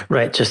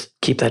 Right. Just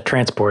keep that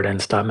transport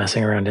and stop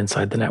messing around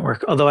inside the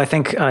network. Although I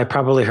think I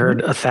probably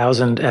heard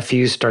 1,000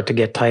 FUs start to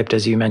get typed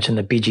as you mentioned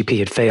that BGP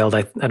had failed.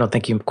 I don't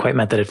think you quite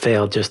meant that it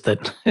failed, just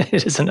that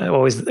it isn't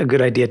always a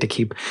good idea to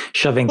keep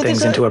shoving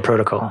things into a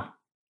protocol.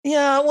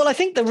 Yeah. Well, I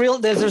think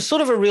there's a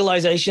sort of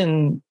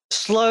a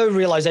slow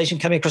realization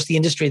coming across the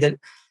industry that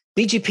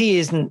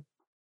BGP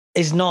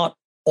is not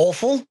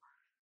awful,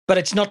 but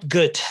it's not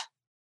good.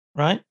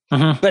 Right.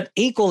 But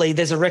equally,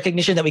 there's a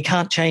recognition that we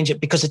can't change it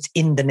because it's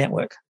in the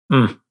network.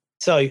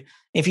 So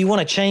if you want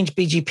to change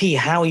BGP,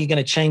 how are you going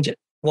to change it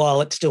while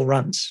it still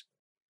runs?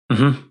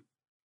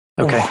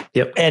 Okay.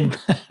 Yep. And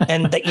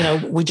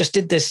that, we just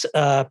did this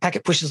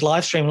Packet Pushers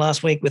live stream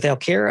last week with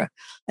Alkira,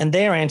 and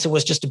their answer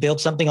was just to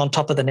build something on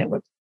top of the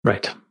network.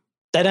 Right.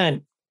 They're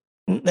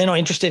not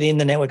interested in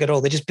the network at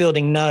all. They're just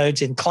building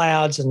nodes in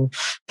clouds and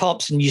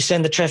POPs, and you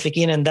send the traffic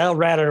in and they'll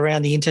route it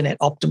around the internet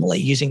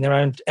optimally using their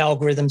own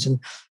algorithms and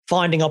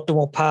finding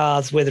optimal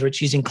paths, whether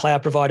it's using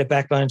cloud provider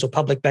backbones or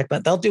public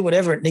backbone. They'll do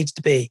whatever it needs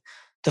to be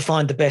to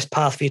find the best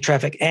path for your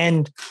traffic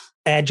and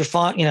add your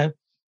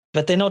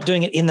but they're not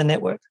doing it in the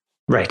network.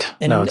 Right.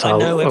 And no, it's I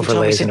know every time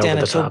we sit down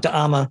and talk to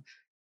Arma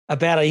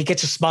about it, he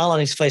gets a smile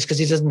on his face because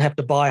he doesn't have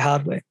to buy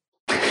hardware.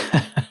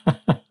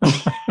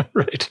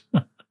 Right.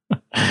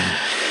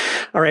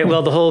 All right.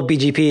 Well, the whole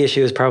BGP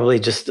issue is probably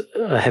just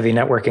a heavy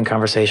networking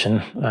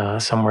conversation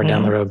somewhere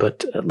down the road,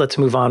 but let's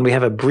move on. We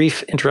have a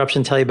brief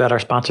interruption to tell you about our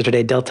sponsor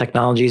today, Dell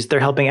Technologies. They're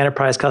helping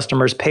enterprise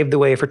customers pave the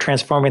way for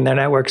transforming their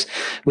networks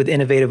with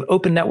innovative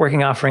open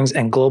networking offerings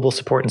and global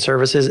support and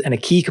services. And a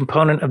key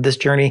component of this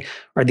journey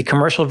are the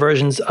commercial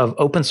versions of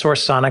open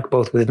source Sonic,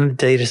 both within the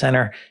data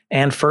center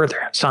and further.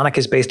 Sonic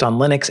is based on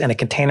Linux and a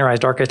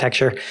containerized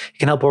architecture. It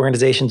can help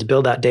organizations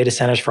build out data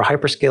centers for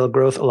hyperscale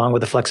growth, along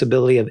with the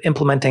flexibility of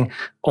implementing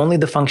only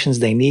the functions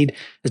they need.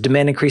 As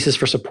demand increases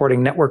for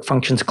supporting network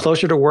functions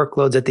closer to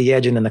workloads at the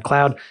edge and in the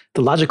cloud,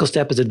 the logical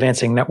step is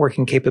advancing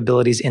networking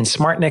capabilities in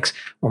SmartNICs,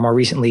 or more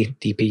recently,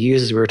 DPUs,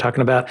 as we were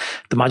talking about.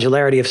 The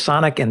modularity of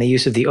Sonic and the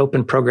use of the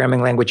open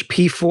programming language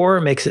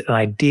P4 makes it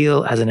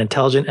ideal as an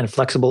intelligent and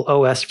flexible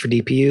OS for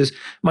DPUs.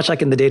 Much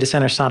like in the data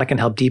center, Sonic can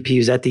help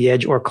DPUs at the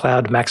edge or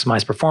cloud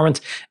maximize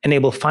performance,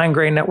 enable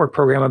fine-grained network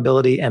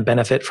programmability, and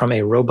benefit from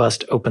a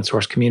robust open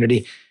source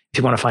community. If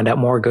you want to find out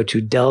more, go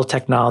to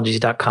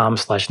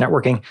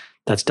delltechnologies.com/networking.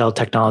 That's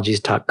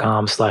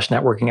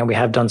delltechnologies.com/networking. And we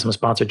have done some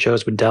sponsored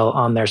shows with Dell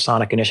on their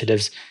Sonic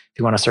initiatives. If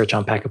you want to search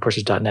on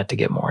packetpushers.net to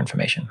get more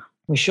information.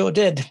 We sure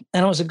did.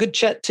 And it was a good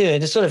chat too. It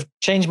just sort of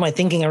changed my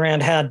thinking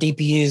around how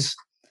DPUs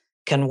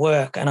can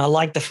work. And I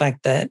like the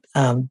fact that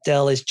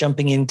Dell is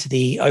jumping into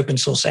the open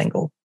source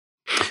angle.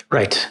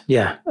 Right.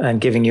 Yeah.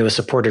 And giving you a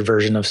supported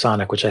version of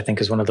Sonic, which I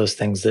think is one of those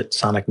things that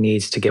Sonic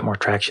needs to get more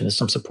traction, is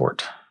some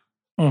support.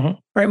 All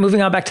right,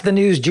 moving on back to the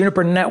news.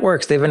 Juniper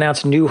Networks, they've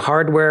announced new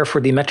hardware for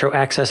the metro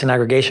access and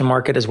aggregation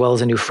market, as well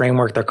as a new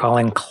framework they're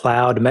calling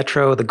Cloud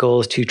Metro. The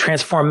goal is to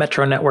transform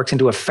metro networks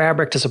into a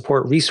fabric to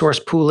support resource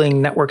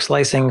pooling, network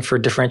slicing for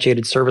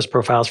differentiated service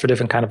profiles for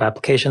different kind of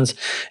applications,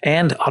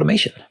 and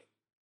automation.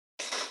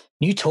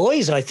 New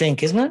toys, I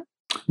think, isn't it?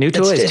 New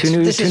toys, two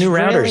new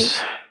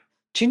routers.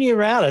 Junior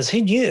routers,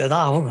 who knew?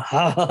 Oh,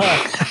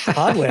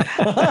 hardware.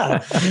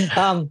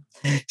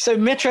 So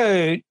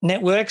Metro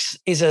Networks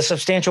is a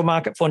substantial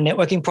market for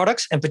networking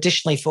products, and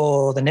particularly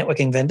for the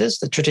networking vendors,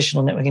 the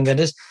traditional networking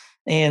vendors.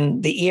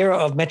 And the era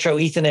of Metro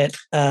Ethernet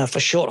for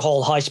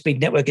short-haul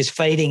high-speed network is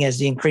fading as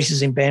the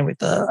increases in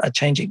bandwidth are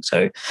changing.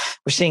 So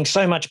we're seeing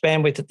so much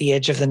bandwidth at the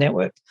edge of the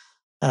network.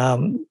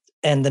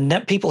 And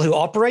the people who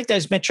operate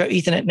those Metro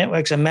Ethernet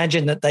networks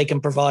imagine that they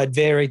can provide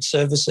varied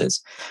services.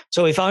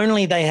 So if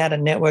only they had a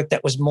network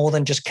that was more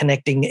than just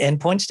connecting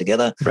endpoints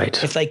together,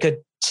 right? If they could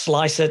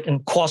slice it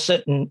and quass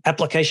it and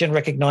application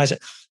recognize it,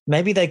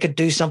 maybe they could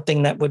do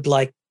something that would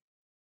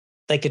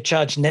they could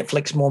charge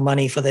Netflix more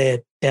money for their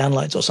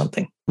downloads or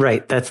something.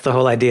 Right. That's the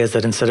whole idea, is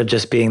that instead of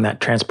just being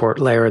that transport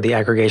layer or the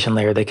aggregation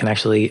layer, they can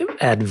actually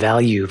add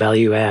value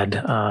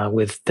add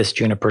with this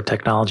Juniper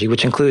technology,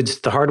 which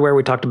includes the hardware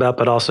we talked about,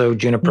 but also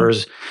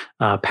Juniper's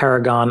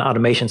Paragon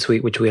automation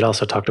suite, which we had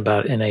also talked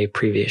about in a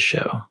previous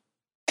show.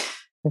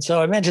 And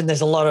so I imagine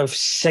there's a lot of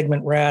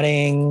segment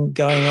routing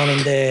going on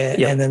in there,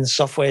 and then the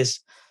softwares,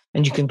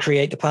 and you can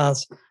create the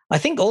paths. I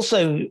think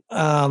also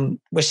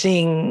we're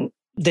seeing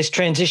this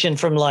transition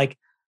from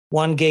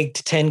 1 gig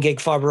to 10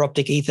 gig fiber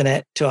optic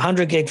Ethernet to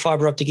 100 gig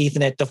fiber optic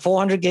Ethernet to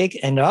 400 gig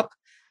and up.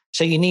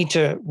 So you need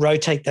to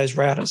rotate those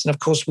routers. And of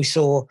course, we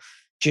saw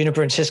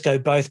Juniper and Cisco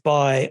both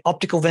buy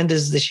optical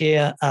vendors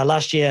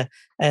last year,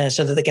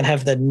 so that they can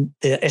have the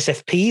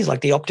SFPs,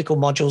 like the optical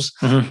modules.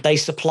 Mm-hmm. They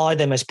supply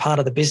them as part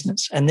of the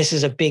business. And this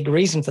is a big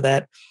reason for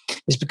that,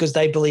 is because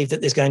they believe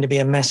that there's going to be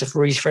a massive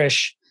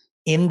refresh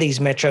in these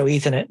Metro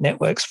Ethernet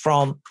networks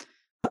from,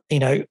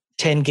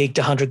 10 gig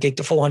to 100 gig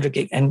to 400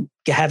 gig, and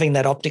having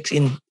that optics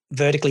in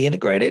vertically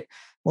integrated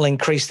will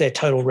increase their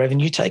total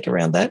revenue take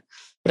around that.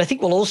 But I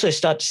think we'll also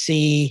start to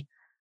see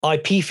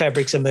IP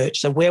fabrics emerge.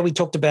 So where we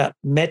talked about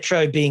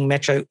Metro being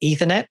Metro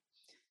Ethernet,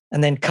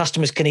 and then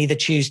customers can either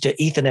choose to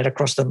Ethernet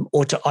across them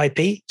or to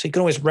IP. So you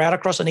can always route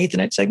across an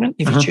Ethernet segment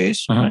if you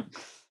choose. Right?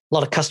 A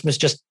lot of customers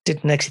just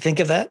didn't actually think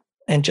of that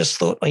and just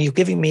thought, "Are you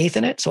giving me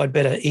Ethernet? So I'd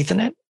better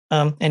Ethernet."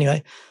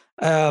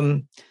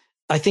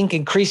 I think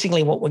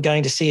increasingly what we're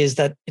going to see is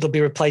that it'll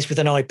be replaced with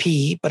an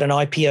IP, but an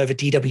IP over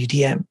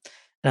DWDM.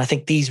 And I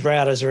think these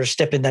routers are a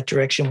step in that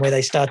direction, where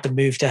they start to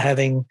move to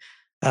having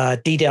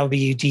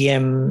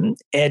DWDM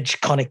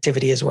edge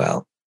connectivity as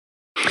well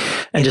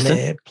in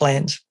their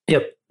plans.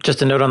 Yep. Just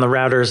a note on the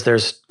routers.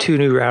 There's 2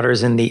 new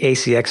routers in the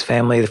ACX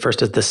family. The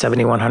first is the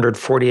 7100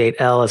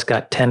 48L. It's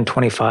got 10,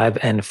 25,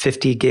 and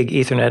 50 gig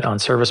Ethernet on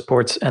service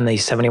ports. And the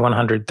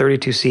 7100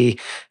 32C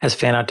has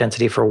fan-out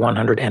density for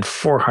 100 and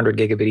 400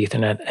 gigabit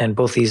Ethernet. And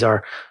both these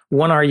are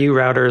 1RU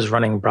routers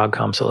running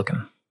Broadcom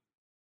silicon.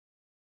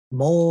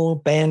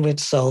 More bandwidth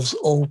solves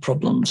all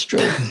problems, Drew.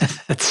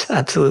 That's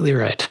absolutely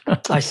right.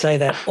 I say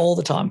that all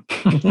the time.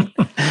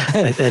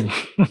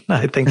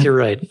 I think you're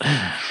right.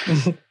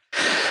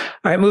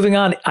 All right, moving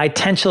on.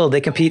 iTential,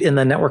 they compete in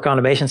the network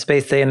automation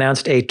space. They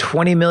announced a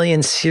 $20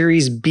 million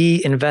Series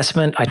B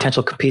investment.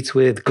 iTential competes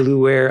with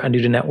Glueware,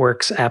 Anuda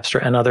Networks,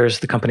 Apstra, and others.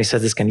 The company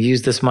says it's going to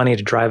use this money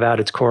to drive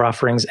out its core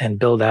offerings and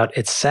build out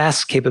its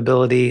SaaS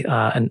capability.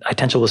 And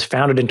iTential was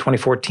founded in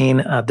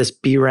 2014. This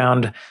B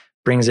round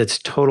brings its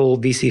total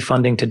VC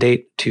funding to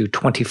date to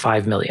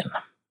 $25 million.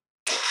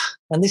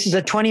 And this is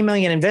a $20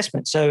 million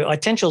investment. So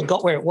iTential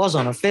got where it was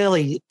on a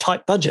fairly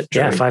tight budget.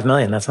 Drew. Yeah, $5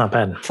 million. That's not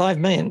bad. $5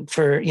 million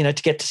for, to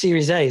get to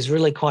Series A is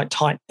really quite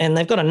tight. And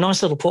they've got a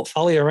nice little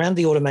portfolio around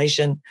the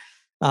automation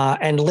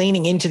and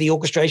leaning into the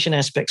orchestration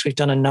aspects. We've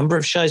done a number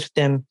of shows with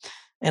them.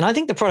 And I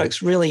think the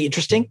product's really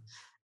interesting.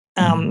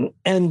 And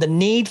the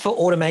need for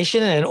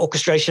automation and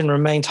orchestration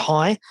remains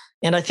high.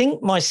 And I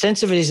think my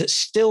sense of it is that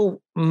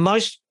still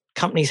most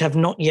companies have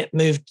not yet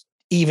moved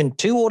even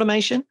to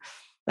automation.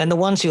 And the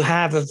ones who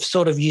have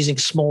sort of using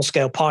small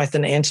scale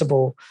Python,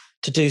 Ansible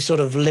to do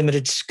sort of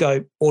limited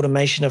scope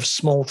automation of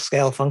small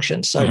scale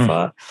functions so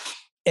far.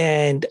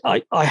 And I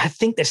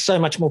think there's so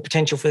much more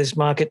potential for this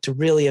market to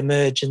really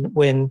emerge. And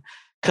when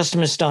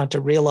customers start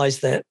to realize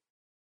that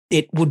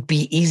it would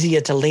be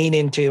easier to lean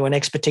into an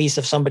expertise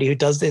of somebody who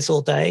does this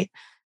all day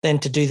than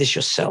to do this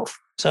yourself.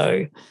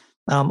 So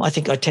I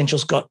think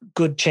iTential's got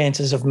good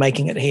chances of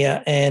making it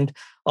here. And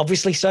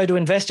obviously so do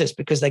investors,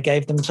 because they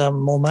gave them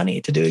some more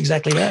money to do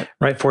exactly that.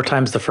 Right. 4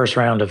 times the first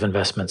round of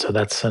investment. So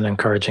that's an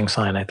encouraging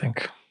sign, I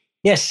think.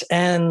 Yes.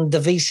 And the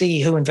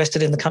VC who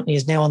invested in the company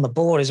is now on the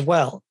board as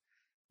well,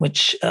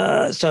 which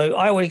so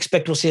I would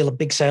expect we'll see a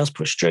big sales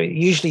push through.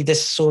 Usually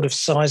this sort of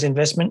size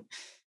investment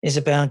is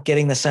about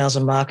getting the sales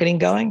and marketing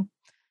going.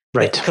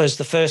 Right. Because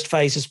the first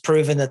phase has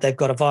proven that they've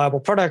got a viable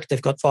product,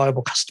 they've got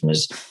viable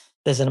customers,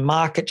 there's a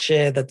market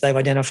share that they've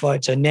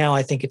identified. So now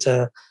I think it's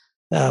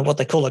what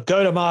they call a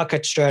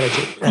go-to-market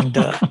strategy, and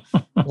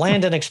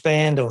land and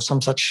expand, or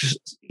some such,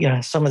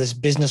 some of this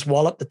business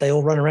wallet that they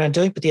all run around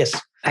doing. But yes,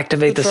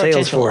 activate the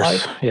sales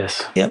force.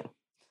 Yes. Yep. If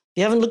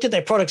you haven't looked at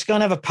their products, go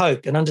and have a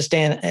poke and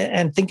understand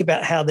and think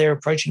about how they're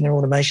approaching their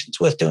automation. It's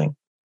worth doing.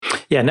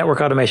 Yeah, network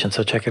automation.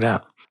 So check it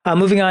out.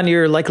 Moving on,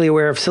 you're likely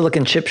aware of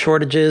silicon chip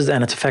shortages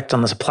and its effect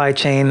on the supply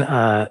chain.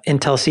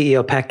 Intel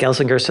CEO Pat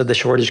Gelsinger said the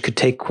shortage could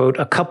take, quote,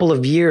 a couple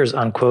of years,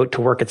 unquote,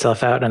 to work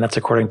itself out. And that's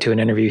according to an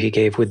interview he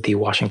gave with the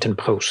Washington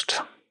Post.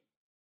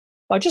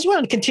 I just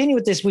wanted to continue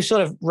with this. We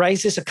sort of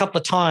raised this a couple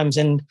of times.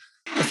 And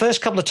the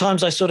first couple of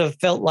times I sort of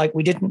felt like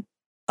we didn't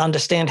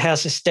understand how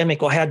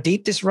systemic or how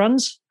deep this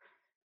runs.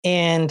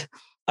 And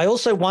I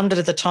also wondered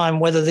at the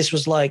time whether this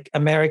was like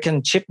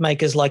American chip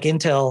makers like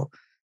Intel,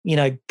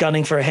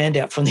 gunning for a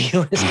handout from the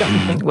US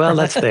government. Well,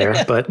 that's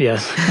there, but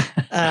yes.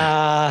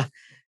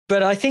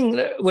 But I think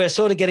we're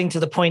sort of getting to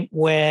the point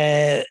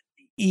where,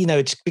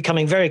 it's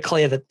becoming very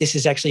clear that this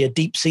is actually a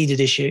deep-seated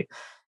issue.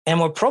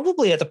 And we're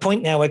probably at the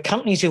point now where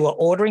companies who are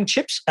ordering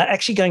chips are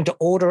actually going to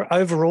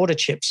over-order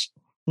chips.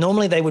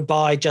 Normally they would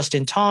buy just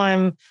in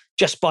time,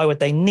 just buy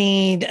what they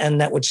need, and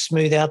that would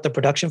smooth out the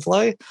production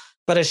flow.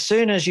 But as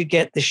soon as you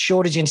get the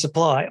shortage in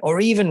supply or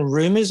even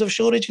rumors of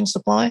shortage in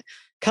supply,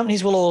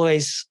 companies will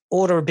always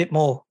order a bit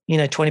more,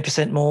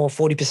 20% more,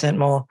 40%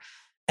 more,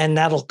 and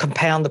that'll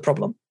compound the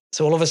problem.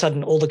 So all of a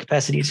sudden, all the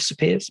capacity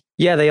disappears.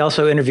 Yeah, they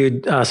also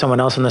interviewed someone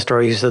else in the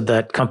story who said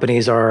that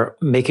companies are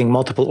making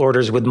multiple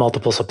orders with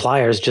multiple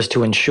suppliers just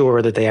to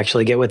ensure that they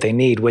actually get what they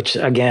need, which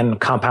again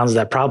compounds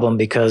that problem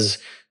because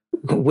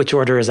which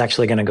order is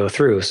actually going to go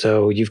through.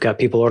 So you've got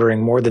people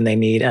ordering more than they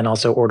need and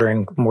also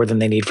ordering more than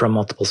they need from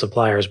multiple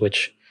suppliers,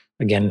 which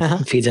again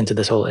feeds into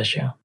this whole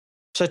issue.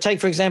 So take,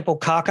 for example,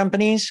 car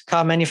companies,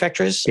 car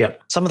manufacturers. Yeah.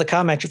 Some of the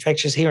car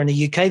manufacturers here in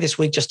the UK this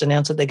week just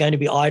announced that they're going to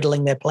be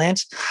idling their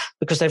plants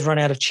because they've run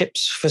out of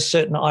chips for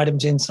certain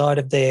items inside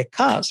of their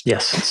cars.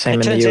 Yes, same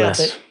in the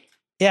US.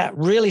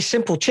 Really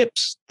simple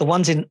chips, the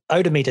ones in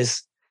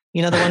odometers,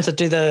 the ones that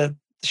do the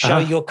show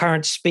your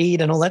current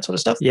speed and all that sort of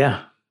stuff.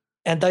 Yeah.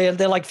 And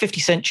they're like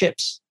 50-cent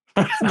chips.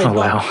 They're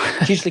wow.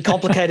 hugely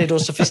complicated or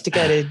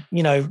sophisticated,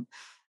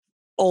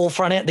 all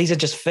front end. These are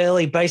just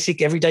fairly basic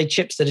everyday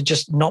chips that are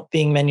just not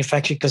being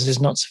manufactured because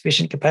there's not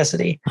sufficient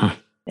capacity.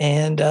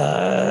 And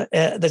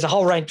there's a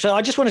whole range. So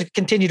I just want to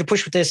continue to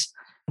push with this.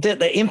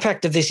 The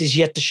impact of this is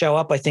yet to show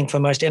up, I think, for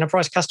most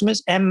enterprise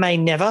customers and may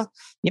never.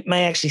 It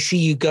may actually see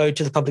you go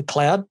to the public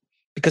cloud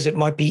because it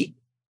might be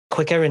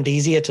quicker and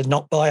easier to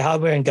not buy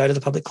hardware and go to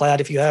the public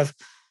cloud if you have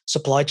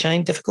supply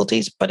chain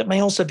difficulties. But it may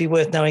also be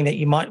worth knowing that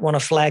you might want to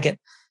flag it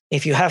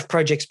if you have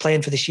projects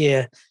planned for this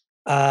year.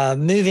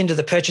 Move into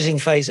the purchasing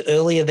phase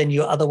earlier than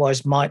you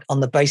otherwise might on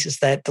the basis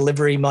that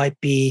delivery might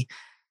be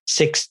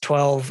 6,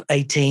 12,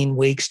 18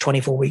 weeks,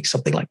 24 weeks,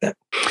 something like that.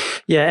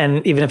 Yeah,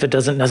 and even if it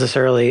doesn't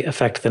necessarily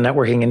affect the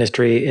networking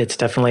industry, it's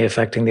definitely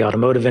affecting the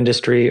automotive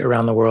industry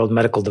around the world,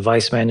 medical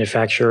device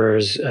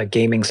manufacturers,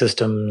 gaming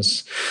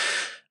systems.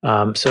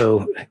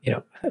 So,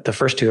 the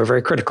first two are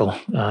very critical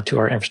to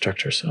our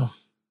infrastructure. So.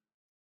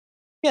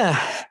 Yeah,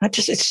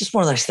 it's just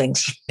one of those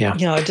things. Yeah.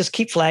 I just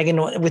keep flagging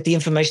with the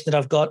information that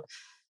I've got.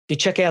 If you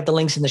check out the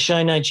links in the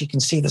show notes, you can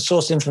see the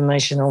source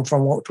information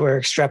from what we're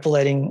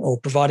extrapolating or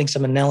providing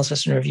some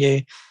analysis and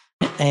review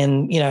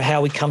and,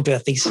 how we come to our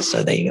thesis.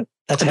 So there you go.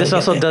 This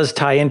also does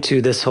tie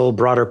into this whole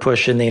broader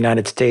push in the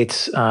United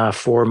States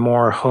for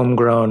more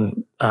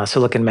homegrown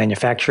silicon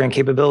manufacturing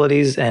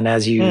capabilities. And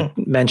as you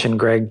mentioned,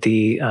 Greg,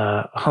 the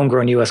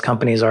homegrown U.S.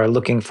 companies are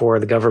looking for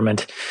the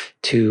government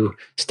to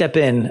step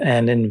in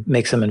and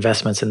make some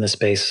investments in this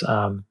space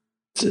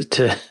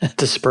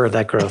to spur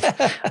that growth.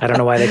 I don't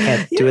know why they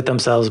can't do it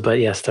themselves, but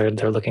yes, they're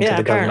looking to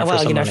the government for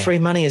some money. Free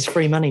money is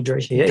free money, Drew.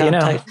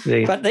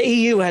 But the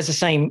EU has the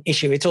same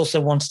issue. It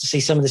also wants to see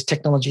some of this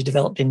technology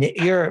developed in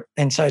Europe,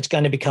 and so it's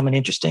going to become an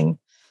interesting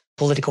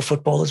political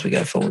football as we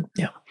go forward.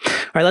 Yeah. All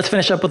right, let's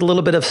finish up with a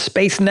little bit of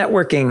space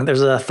networking.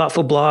 There's a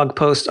thoughtful blog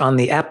post on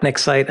the AppNix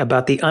site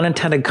about the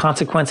unintended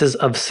consequences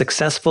of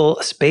successful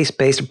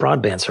space-based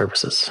broadband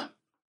services.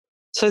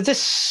 So the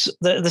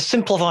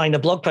simplifying the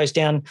blog post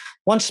down,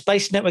 once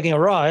space networking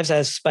arrives,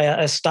 as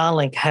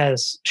Starlink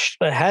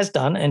has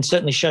done and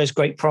certainly shows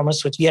great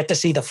promise, which yet to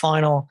see the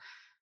final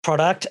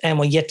product and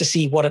we're yet to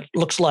see what it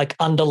looks like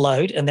under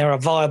load, and there are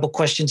viable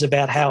questions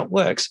about how it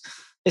works.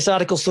 This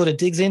article sort of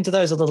digs into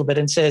those a little bit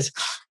and says,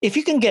 if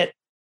you can get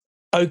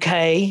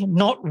okay,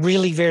 not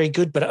really very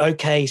good, but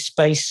okay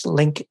space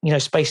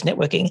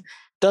networking,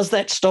 does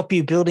that stop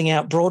you building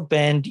out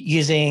broadband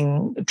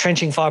using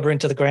trenching fiber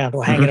into the ground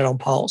or hanging it on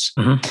poles?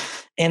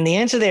 And the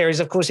answer there is,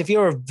 of course, if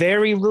you're a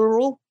very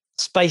rural,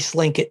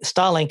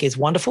 Starlink is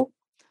wonderful.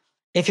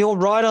 If you're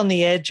right on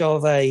the edge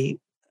of a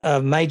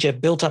major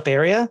built-up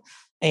area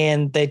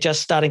and they're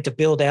just starting to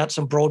build out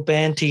some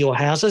broadband to your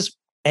houses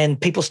and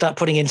people start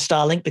putting in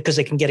Starlink because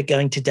they can get it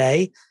going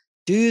today,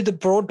 do the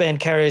broadband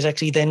carriers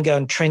actually then go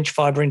and trench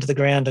fiber into the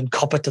ground and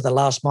copper to the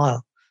last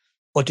mile?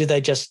 Or do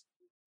they just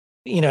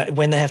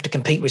when they have to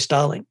compete with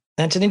Starlink?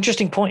 That's an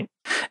interesting point.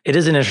 It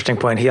is an interesting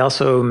point. He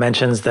also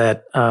mentions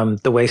that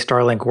the way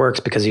Starlink works,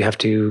 because you have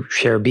to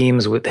share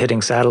beams with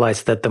hitting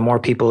satellites, that the more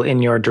people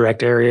in your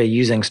direct area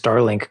using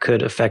Starlink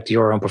could affect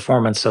your own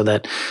performance, so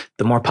that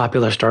the more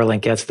popular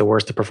Starlink gets, the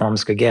worse the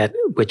performance could get,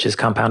 which is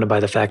compounded by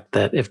the fact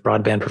that if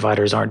broadband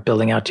providers aren't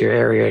building out to your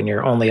area and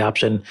your only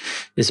option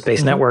is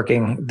space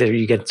networking, there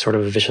you get sort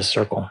of a vicious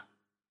circle.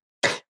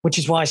 which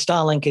is why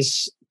Starlink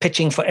is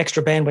pitching for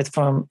extra bandwidth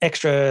from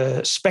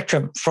extra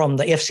spectrum from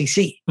the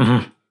FCC.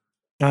 Mm-hmm.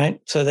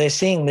 Right. So they're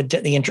seeing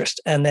the interest,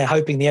 and they're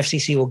hoping the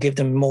FCC will give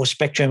them more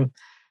spectrum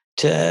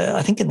to,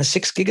 I think, in the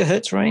 6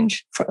 gigahertz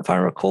range, if I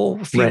recall,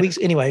 a few weeks.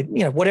 Anyway,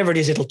 whatever it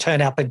is, it'll turn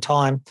up in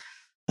time.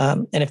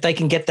 And if they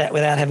can get that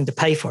without having to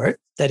pay for it,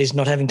 that is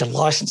not having to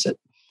license it,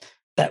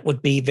 that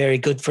would be very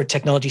good for a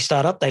technology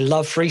startup. They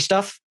love free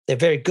stuff. They're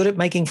very good at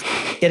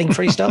getting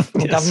free stuff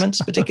from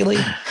governments,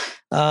 particularly.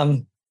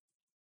 So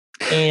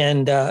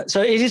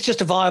it is just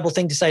a viable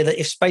thing to say that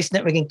if space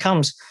networking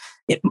comes,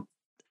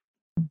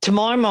 to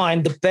my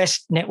mind, the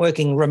best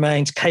networking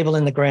remains cable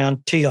in the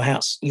ground to your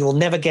house. You will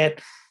never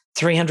get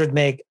 300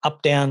 meg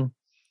up, down,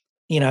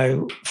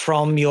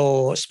 from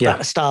your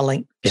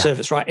Starlink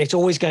service, right? It's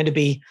always going to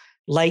be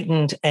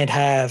latent and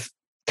have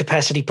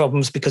capacity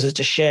problems because it's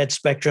a shared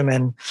spectrum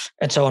and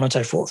so on and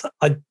so forth.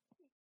 I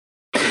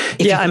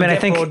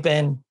think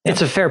broadband,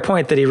 it's a fair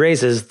point that he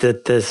raises,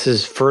 that this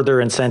is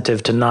further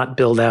incentive to not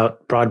build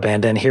out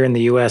broadband. And here in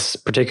the US,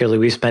 particularly,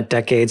 we've spent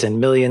decades and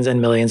millions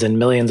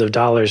of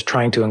dollars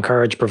trying to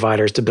encourage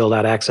providers to build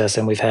out access,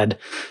 and we've had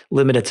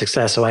limited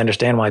success. So I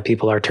understand why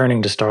people are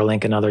turning to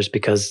Starlink and others,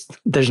 because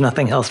there's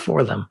nothing else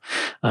for them.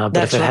 But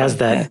if it has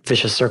that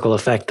vicious circle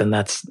effect, then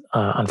that's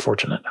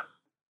unfortunate.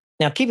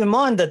 Now, keep in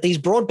mind that these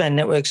broadband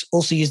networks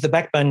also use the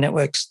backbone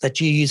networks that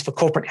you use for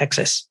corporate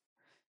access.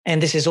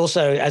 And this is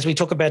also, as we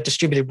talk about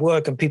distributed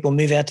work and people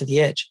move out to the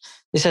edge,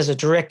 this has a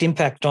direct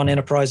impact on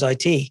enterprise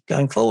IT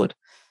going forward.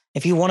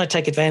 If you want to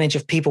take advantage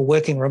of people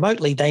working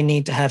remotely, they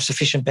need to have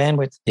sufficient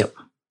bandwidth. Yep.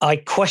 I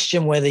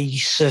question whether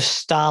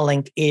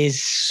Starlink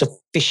is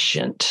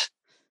sufficient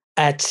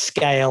at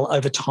scale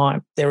over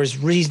time. There is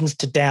reasons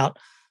to doubt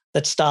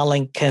that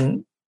Starlink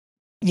can,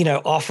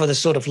 offer the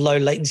sort of low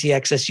latency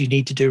access you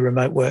need to do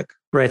remote work.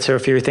 Right. So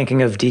if you're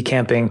thinking of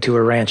decamping to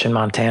a ranch in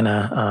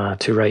Montana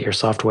to write your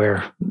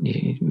software,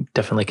 you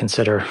definitely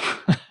consider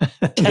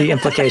the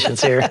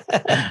implications here.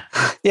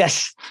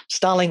 Yes,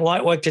 Starlink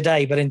might work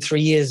today, but in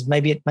 3 years,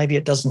 maybe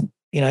it doesn't.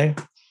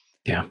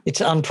 Yeah, it's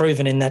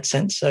unproven in that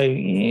sense. So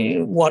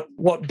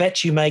what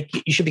bets you make,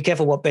 you should be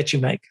careful what bets you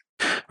make.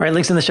 All right,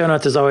 links in the show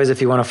notes as always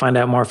if you want to find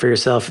out more for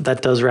yourself.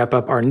 That does wrap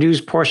up our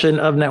news portion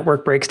of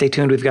Network Break. Stay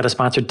tuned. We've got a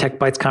sponsored Tech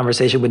Bytes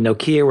conversation with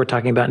Nokia. We're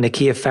talking about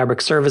Nokia Fabric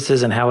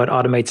Services and how it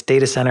automates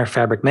data center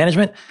fabric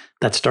management.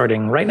 That's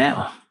starting right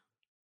now.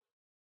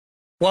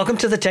 Welcome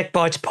to the Tech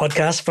Bytes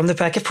podcast from the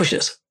Pack of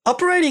Pushers.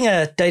 Operating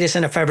a data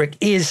center fabric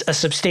is a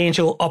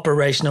substantial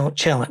operational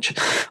challenge.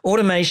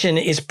 Automation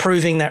is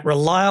proving that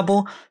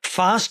reliable,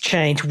 fast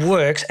change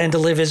works and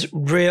delivers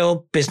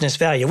real business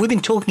value. We've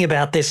been talking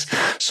about this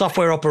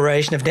software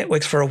operation of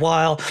networks for a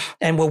while,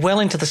 and we're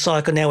well into the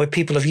cycle now where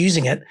people are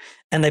using it,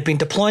 and they've been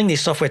deploying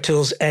these software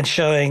tools and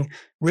showing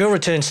real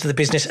returns to the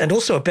business and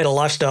also a better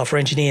lifestyle for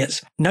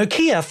engineers.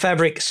 Nokia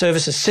Fabric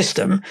Services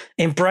System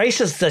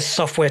embraces this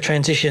software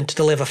transition to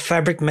deliver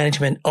fabric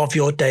management of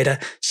your data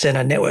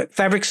center network.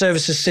 Fabric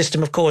Services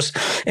System, of course,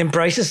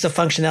 embraces the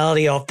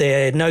functionality of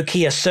their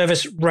Nokia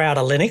Service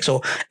Router Linux,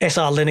 or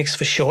SR Linux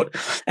for short,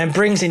 and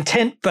brings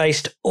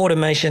intent-based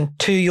automation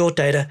to your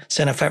data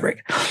center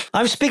fabric.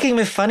 I'm speaking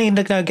with Phani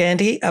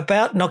Gandhi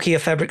about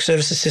Nokia Fabric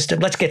Services System.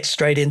 Let's get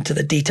straight into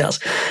the details.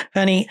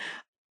 Phani,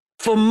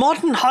 for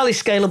modern, highly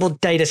scalable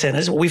data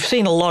centers, we've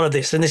seen a lot of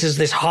this, and this is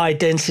this high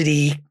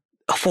density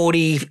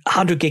 40,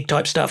 100 gig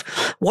type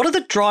stuff. What are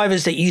the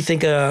drivers that you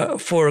think are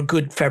for a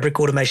good fabric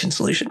automation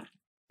solution?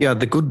 Yeah,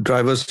 the good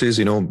drivers is,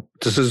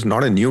 this is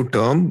not a new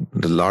term.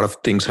 A lot of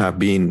things have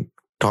been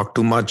talked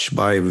too much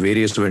by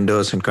various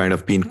vendors and kind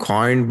of been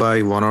coined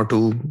by one or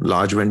two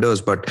large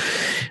vendors. But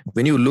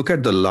when you look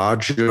at the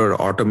larger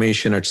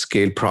automation at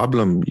scale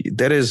problem,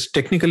 there is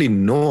technically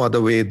no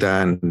other way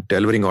than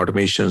delivering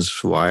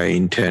automations via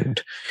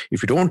intent.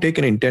 If you don't take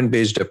an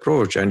intent-based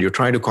approach and you're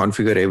trying to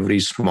configure every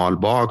small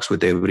box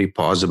with every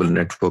possible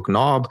network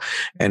knob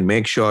and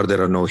make sure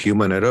there are no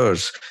human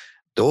errors,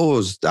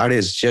 that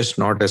is just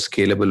not a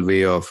scalable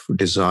way of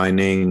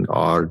designing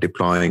or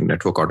deploying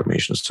network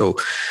automation. So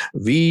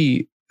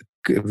we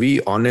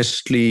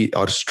honestly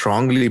or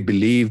strongly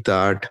believe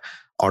that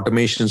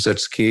automations at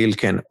scale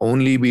can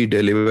only be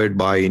delivered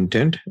by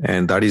intent,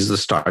 and that is the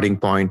starting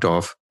point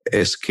of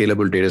a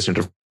scalable data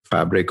center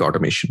fabric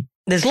automation.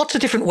 There's lots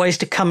of different ways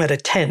to come at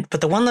intent,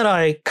 but the one that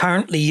I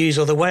currently use,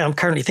 or the way I'm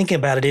currently thinking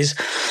about it, is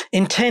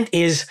intent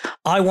is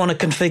I want to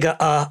configure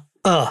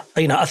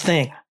a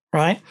thing,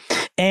 right?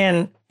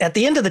 And at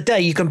the end of the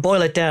day, you can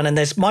boil it down, and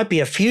there might be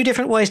a few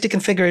different ways to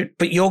configure it,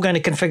 but you're going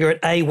to configure it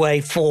a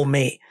way for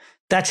me.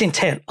 That's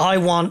intent. I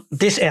want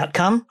this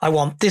outcome. I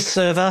want this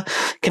server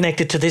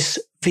connected to this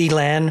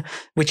VLAN,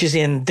 which is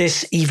in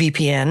this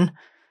EVPN,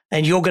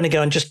 and you're going to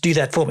go and just do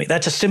that for me.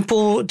 That's a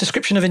simple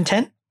description of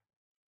intent.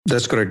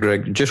 That's correct,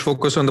 Greg. Just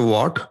focus on the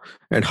what,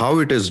 and how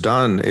it is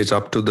done is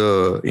up to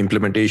the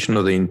implementation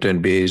of the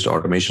intent-based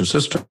automation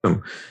system.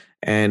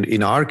 And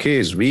in our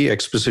case, we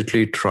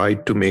explicitly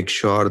tried to make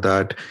sure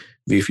that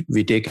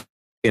we take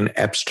an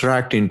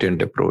abstract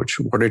intent approach.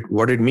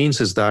 What it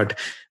means is that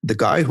the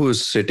guy who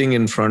is sitting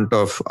in front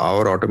of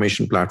our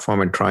automation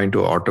platform and trying to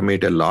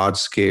automate a large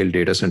scale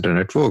data center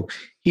network,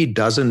 he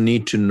doesn't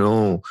need to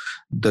know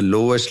the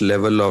lowest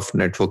level of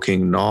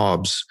networking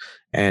knobs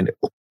and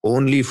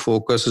only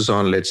focuses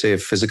on, let's say,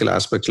 physical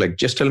aspects like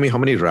just tell me how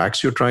many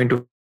racks you're trying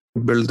to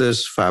build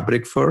this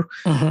fabric for.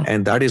 Mm-hmm.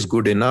 And that is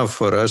good enough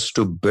for us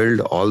to build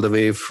all the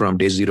way from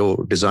day zero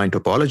design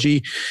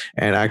topology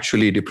and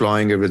actually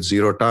deploying it with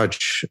zero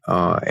touch,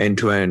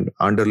 end-to-end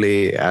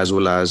underlay, as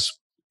well as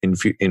in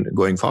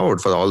going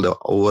forward for all the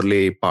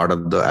overlay part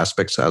of the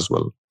aspects as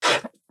well.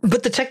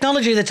 But the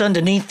technology that's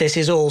underneath this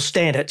is all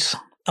standards.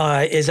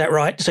 Is that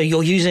right? So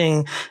you're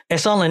using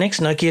SR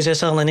Linux, Nokia's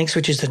SR Linux,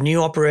 which is the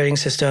new operating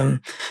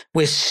system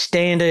with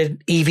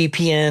standard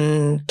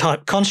EVPN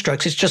type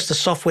constructs. It's just the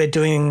software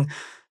doing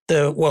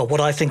what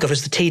I think of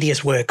as the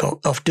tedious work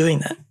of doing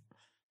that.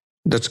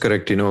 That's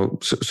correct.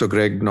 So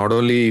Greg, not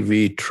only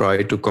we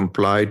try to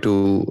comply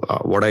to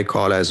what I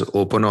call as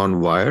open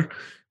on wire,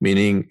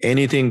 meaning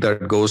anything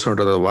that goes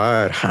under the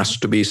wire has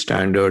to be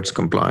standards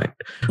compliant,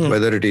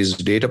 whether it is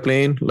data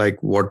plane, like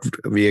what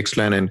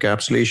VXLAN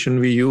encapsulation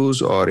we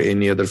use, or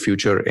any other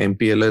future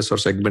MPLS or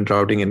segment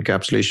routing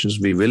encapsulations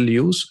we will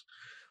use,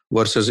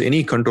 versus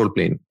any control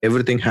plane.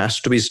 Everything has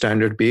to be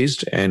standard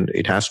based and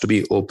it has to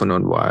be open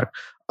on wire.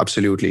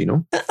 Absolutely,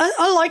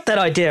 I like that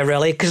idea,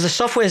 really, because the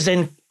software is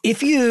then,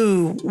 if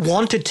you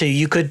wanted to,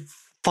 you could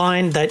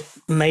find that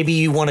maybe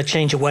you want to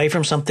change away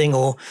from something,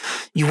 or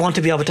you want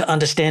to be able to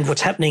understand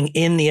what's happening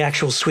in the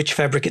actual switch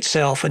fabric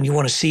itself, and you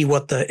want to see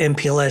what the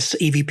MPLS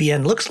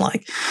EVPN looks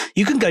like.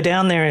 You can go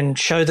down there and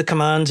show the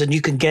commands, and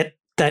you can get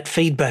that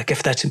feedback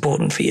if that's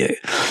important for you.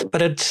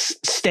 But it's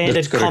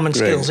standard common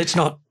skills. It's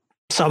not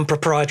some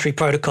proprietary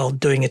protocol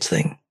doing its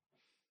thing.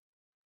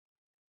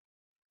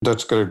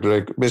 That's correct,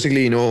 Greg.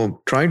 Basically,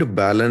 trying to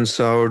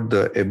balance out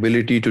the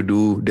ability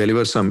to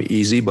deliver some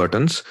easy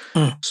buttons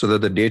so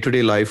that the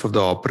day-to-day life of the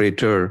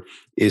operator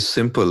is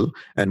simple.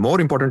 And more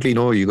importantly,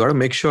 you got to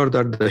make sure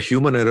that the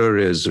human error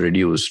is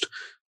reduced.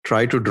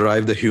 Try to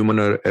drive the human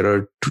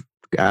error to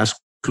as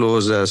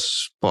close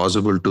as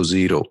possible to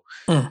zero.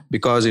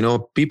 Because,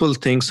 people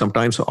think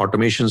sometimes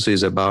automations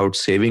is about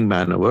saving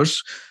man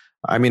hours.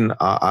 I mean,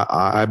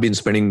 I've been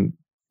spending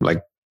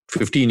like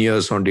 15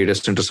 years on data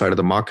center side of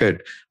the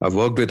market. I've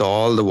worked with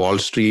all the Wall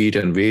Street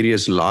and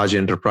various large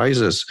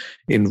enterprises.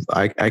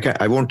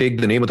 I won't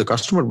take the name of the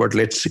customer, but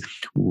let's see,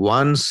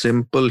 one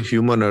simple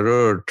human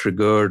error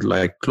triggered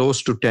like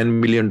close to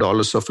 $10 million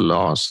of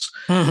loss.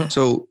 Mm-hmm.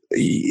 So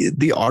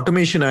the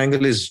automation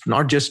angle is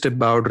not just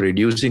about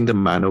reducing the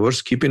man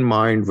hours. Keep in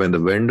mind, when the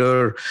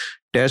vendor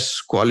tests,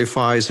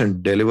 qualifies,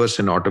 and delivers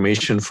an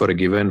automation for a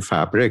given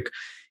fabric,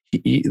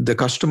 the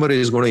customer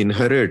is going to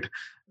inherit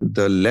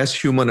the less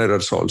human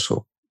errors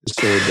also.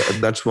 So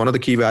that's one of the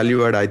key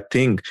value add I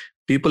think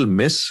people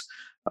miss.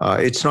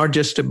 It's not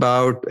just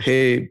about,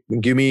 hey,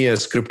 give me a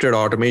scripted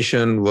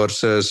automation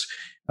versus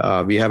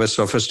we have a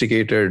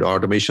sophisticated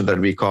automation that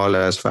we call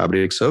as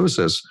fabric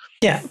services.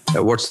 Yeah.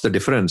 What's the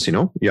difference,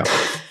 Yeah.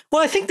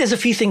 Well, I think there's a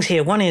few things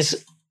here. One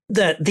is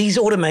that these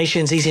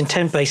automations, these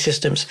intent-based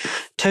systems,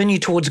 turn you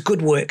towards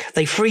good work.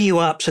 They free you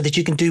up so that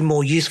you can do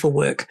more useful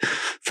work,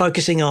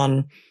 focusing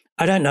on,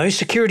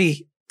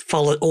 security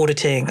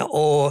auditing,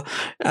 or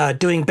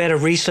doing better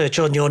research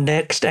on your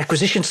next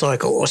acquisition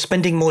cycle, or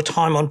spending more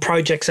time on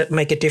projects that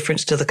make a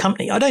difference to the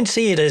company. I don't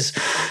see it as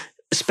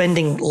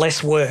spending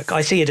less work.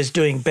 I see it as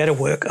doing better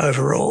work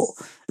overall.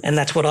 And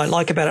that's what I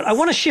like about it. I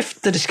want to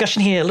shift the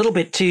discussion here a little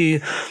bit to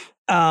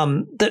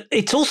that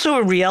it's also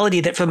a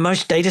reality that for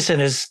most data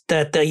centers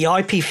that the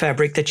IP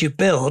fabric that you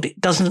build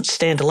doesn't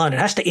stand alone. It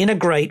has to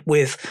integrate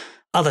with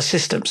other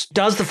systems.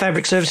 Does the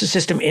fabric services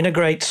system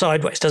integrate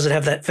sideways? Does it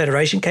have that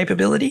federation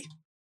capability?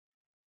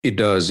 It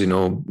does.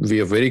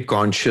 We are very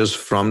conscious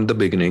from the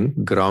beginning,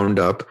 ground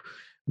up.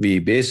 We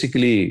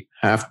basically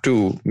have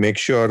to make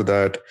sure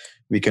that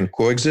we can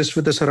coexist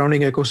with the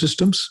surrounding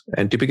ecosystems.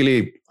 And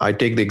typically, I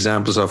take the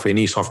examples of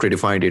any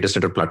software-defined data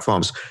center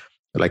platforms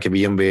like a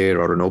VMware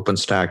or an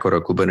OpenStack or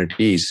a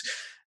Kubernetes.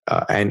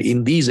 And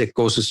in these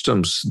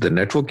ecosystems, the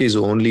network is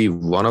only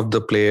one of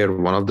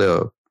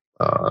the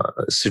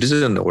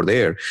citizen over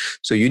there.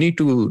 So you need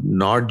to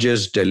not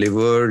just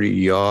deliver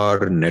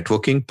your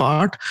networking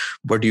part,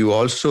 but you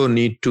also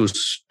need to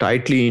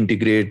tightly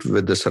integrate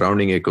with the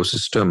surrounding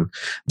ecosystem.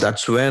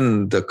 That's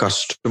when the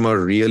customer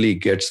really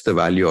gets the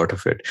value out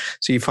of it.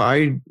 See,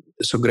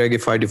 Greg,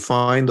 if I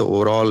define the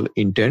overall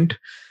intent,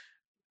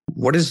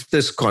 what does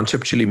this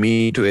conceptually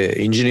mean to an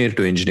engineer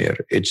to engineer?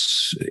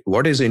 It's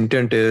what is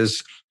intent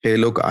is, hey,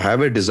 look, I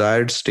have a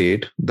desired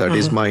state. That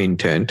is my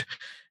intent.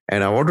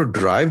 And I want to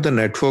drive the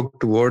network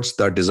towards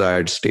that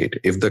desired state.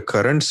 If the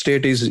current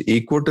state is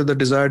equal to the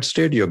desired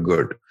state, you're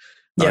good.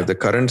 Yeah. If the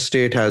current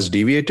state has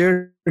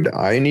deviated,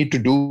 I need to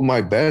do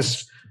my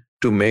best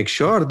to make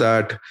sure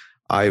that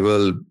I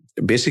will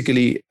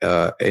basically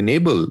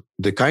enable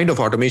the kind of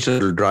automation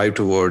that will drive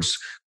towards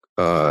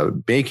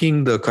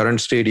making the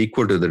current state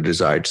equal to the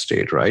desired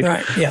state, right?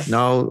 Right. Yeah.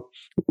 Now,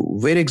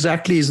 where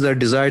exactly is the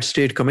desired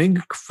state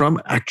coming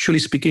from? Actually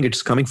speaking,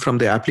 it's coming from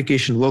the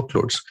application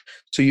workloads.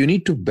 So you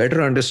need to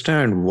better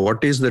understand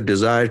what is the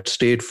desired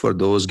state for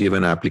those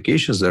given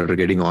applications that are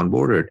getting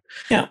onboarded.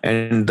 Yeah.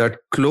 And that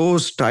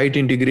close, tight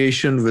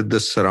integration with the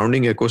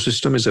surrounding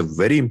ecosystem is a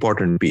very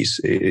important piece.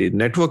 A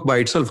network by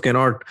itself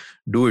cannot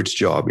do its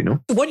job,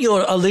 What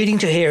you're alluding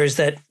to here is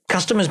that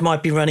customers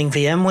might be running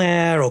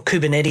VMware or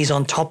Kubernetes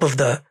on top of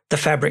the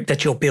fabric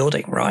that you're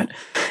building, right?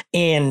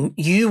 And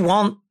you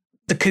want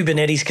the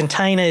Kubernetes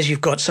containers,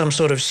 you've got some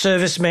sort of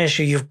service mesh,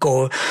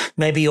 or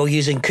maybe you're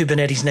using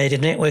Kubernetes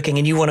native networking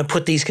and you want to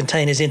put these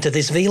containers into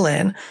this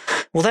VLAN.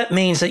 Well, that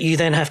means that you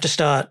then have to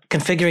start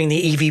configuring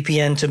the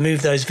EVPN to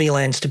move those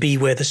VLANs to be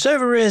where the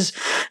server is.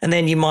 And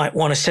then you might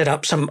want to set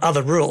up some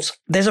other rules.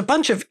 There's a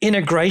bunch of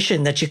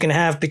integration that you can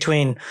have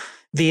between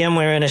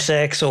VMware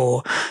NSX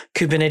or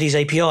Kubernetes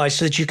APIs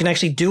so that you can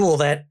actually do all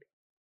that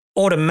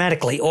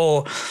automatically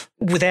or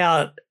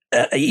without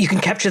you can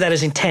capture that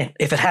as intent.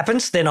 If it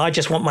happens, then I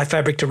just want my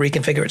fabric to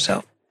reconfigure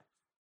itself.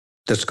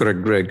 That's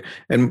correct, Greg.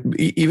 And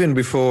even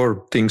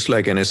before things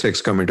like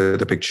NSX come into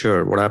the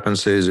picture, what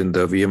happens is in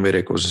the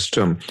VMware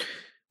ecosystem,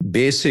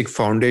 basic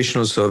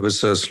foundational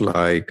services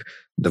like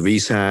the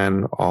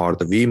vSAN or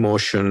the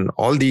vMotion,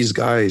 all these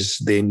guys,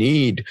 they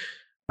need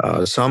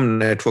some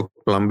network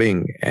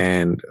plumbing,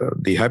 and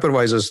the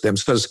hypervisors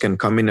themselves can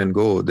come in and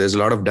go. There's a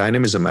lot of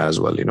dynamism as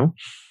well,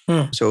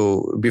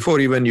 So before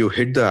even you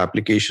hit the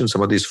application,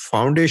 some of these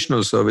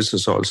foundational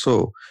services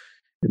also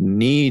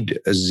need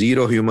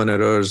zero human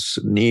errors,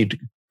 need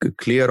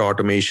clear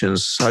automations,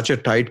 such a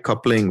tight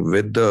coupling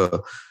with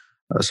the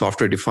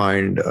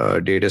software-defined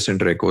data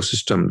center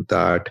ecosystem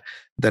that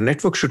the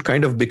network should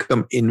kind of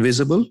become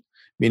invisible,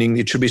 meaning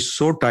it should be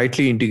so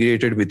tightly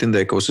integrated within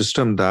the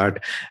ecosystem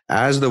that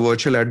as the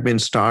virtual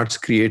admin starts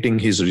creating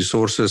his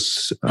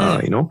resources,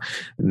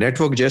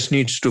 network just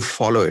needs to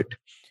follow it.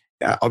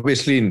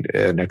 Obviously,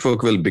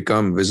 network will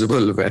become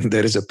visible when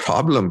there is a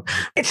problem.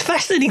 It's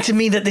fascinating to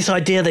me that this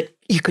idea that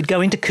you could go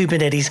into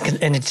Kubernetes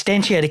and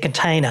instantiate a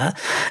container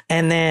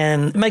and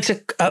then makes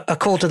a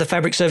call to the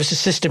fabric services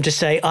system to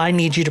say, I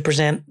need you to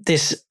present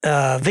this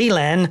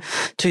VLAN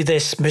to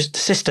this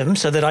system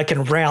so that I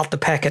can route the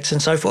packets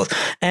and so forth.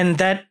 And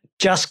that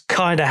just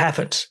kind of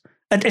happens.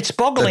 It's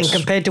boggling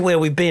compared to where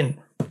we've been.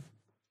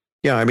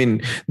 Yeah, I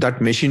mean,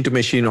 that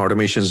machine-to-machine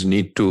automations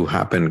need to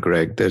happen,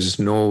 Greg. There's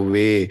no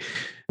way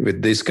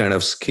with this kind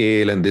of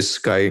scale and this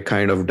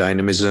kind of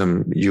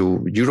dynamism, you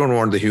don't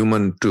want the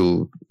human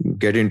to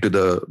get into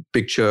the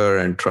picture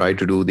and try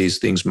to do these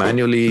things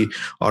manually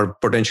or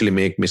potentially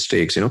make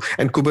mistakes, And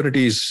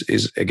Kubernetes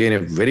is, again, a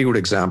very good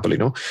example,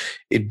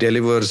 It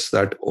delivers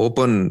that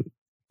open,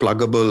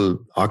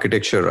 pluggable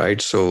architecture,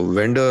 right? So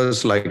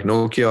vendors like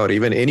Nokia or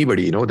even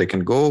anybody, they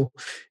can go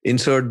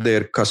insert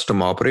their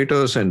custom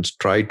operators and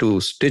try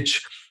to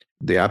stitch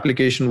the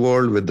application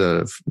world with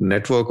the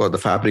network or the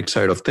fabric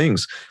side of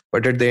things.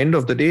 But at the end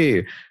of the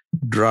day,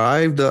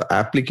 drive the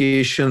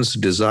application's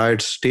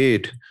desired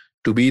state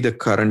to be the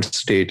current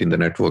state in the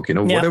network.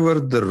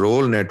 Whatever the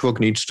role network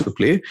needs to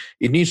play,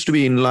 it needs to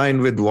be in line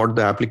with what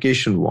the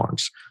application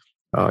wants.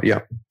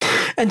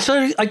 And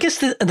so I guess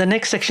the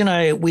next section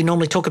we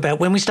normally talk about,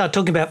 when we start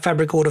talking about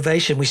fabric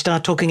automation, we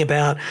start talking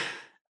about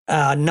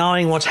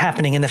knowing what's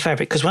happening in the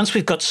fabric. Because once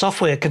we've got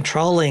software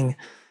controlling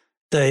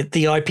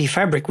the IP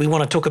fabric, we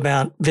want to talk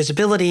about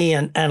visibility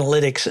and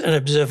analytics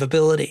and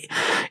observability.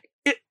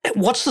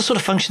 What's the sort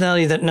of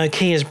functionality that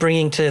Nokia is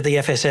bringing to the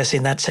FSS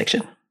in that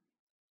section?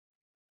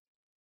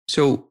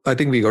 So I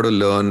think we got to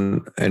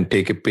learn and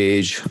take a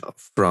page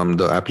from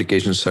the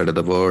application side of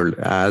the world.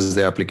 As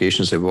the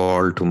applications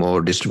evolve to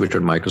more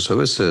distributed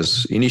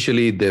microservices,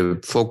 initially they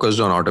focused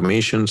on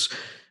automations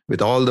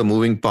with all the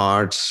moving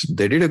parts.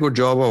 They did a good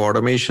job of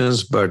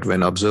automations, but when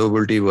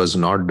observability was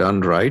not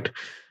done right,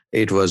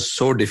 it was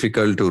so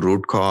difficult to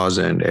root cause.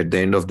 And at the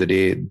end of the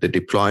day, the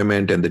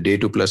deployment and the day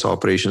 2+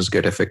 operations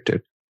get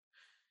affected.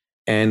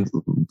 And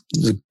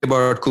the thing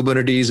about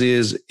Kubernetes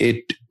is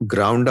it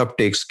ground up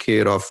takes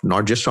care of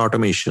not just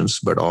automations,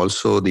 but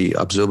also the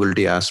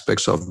observability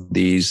aspects of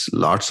these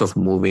lots of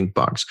moving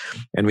parts.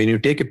 And when you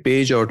take a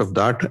page out of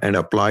that and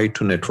apply it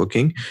to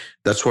networking,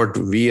 that's what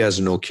we as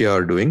Nokia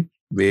are doing,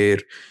 where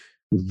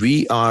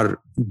we are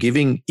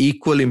giving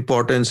equal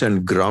importance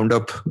and ground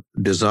up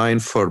design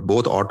for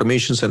both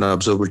automations and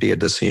observability at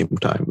the same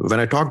time. When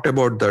I talked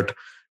about that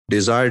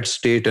desired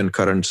state and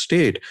current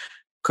state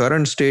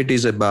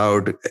is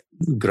about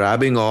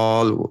grabbing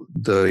all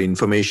the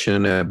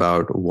information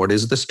about what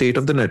is the state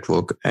of the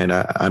network. And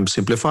I'm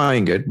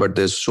simplifying it, but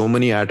there's so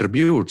many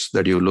attributes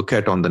that you look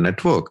at on the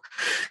network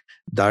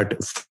that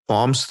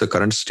forms the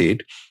current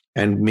state,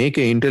 and make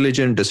an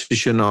intelligent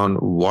decision on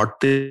what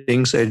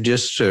things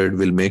adjusted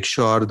will make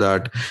sure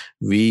that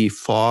we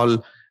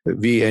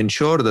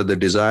ensure that the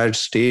desired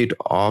state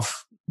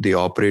of the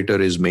operator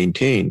is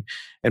maintained.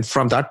 And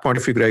from that point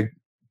of view, Greg,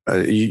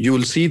 you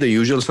will see the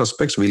usual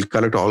suspects. We'll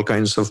collect all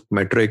kinds of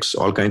metrics,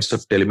 all kinds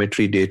of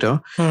telemetry data.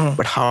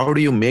 But how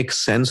do you make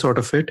sense out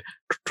of it?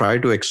 Try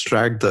to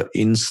extract the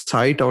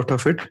insight out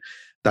of it.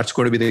 That's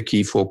going to be the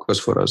key focus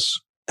for us.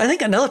 I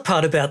think another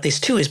part about this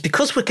too is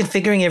because we're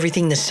configuring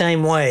everything the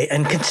same way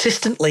and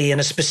consistently in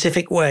a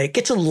specific way, it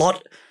gets a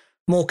lot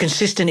more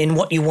consistent in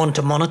what you want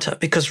to monitor,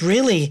 because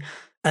really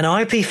an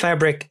IP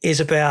fabric is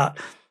about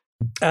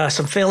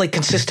some fairly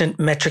consistent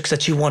metrics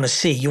that you want to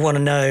see. You want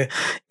to know,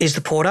 is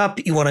the port up?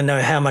 You want to know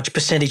how much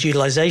percentage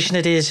utilization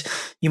it is.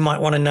 You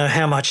might want to know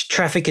how much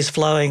traffic is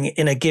flowing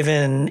in a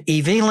given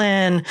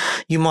EVLAN.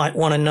 You might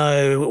want to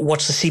know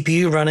what's the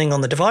CPU running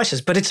on the devices.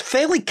 But it's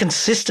fairly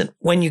consistent.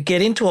 When you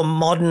get into a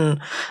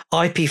modern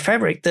IP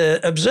fabric, the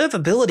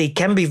observability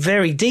can be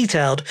very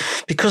detailed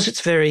because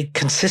it's very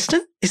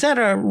consistent. Is that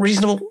a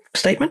reasonable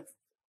statement?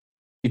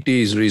 It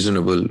is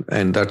reasonable,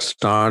 and that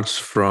starts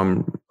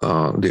from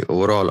the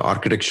overall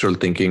architectural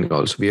thinking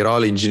also. We are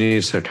all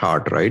engineers at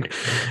heart, right?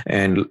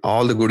 And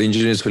all the good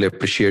engineers will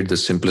appreciate the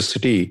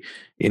simplicity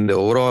in the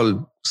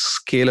overall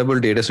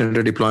scalable data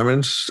center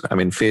deployments. I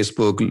mean,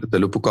 Facebook, the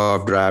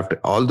Lupukov draft,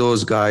 all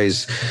those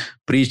guys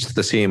preach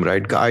the same,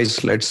 right?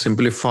 Guys, let's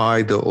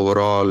simplify the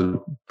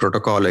overall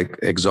protocol like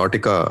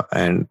Exotica,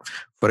 and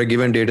for a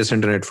given data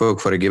center network,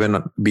 for a given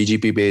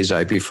BGP-based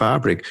IP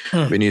fabric,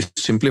 when you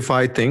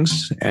simplify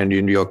things and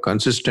you're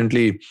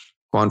consistently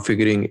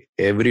configuring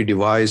every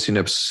device in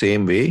a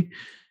same way,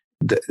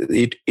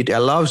 it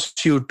allows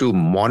you to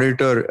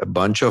monitor a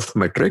bunch of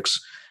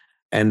metrics,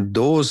 and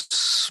those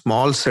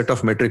small set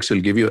of metrics will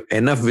give you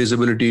enough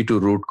visibility to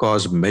root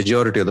cause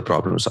majority of the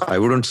problems. I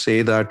wouldn't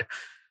say that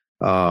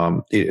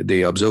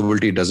the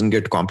observability doesn't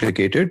get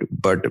complicated,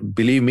 but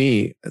believe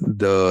me,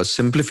 the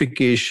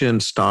simplification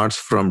starts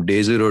from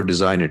day zero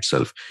design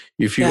itself.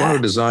 If you want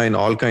to design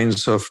all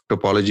kinds of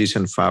topologies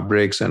and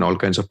fabrics and all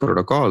kinds of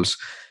protocols,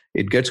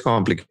 it gets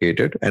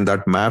complicated, and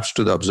that maps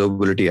to the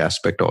observability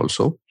aspect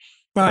also.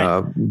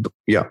 Right.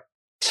 Yeah.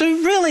 So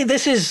really,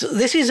 this is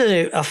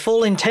a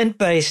full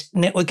intent-based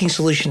networking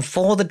solution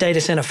for the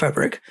data center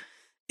fabric.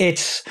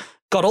 It's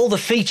got all the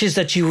features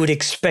that you would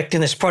expect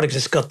in this product.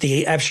 It's got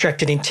the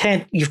abstracted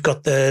intent. You've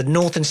got the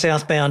north and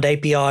southbound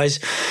APIs.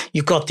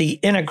 You've got the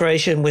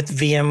integration with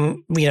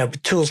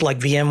tools like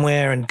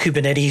VMware and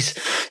Kubernetes,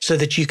 so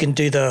that you can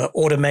do the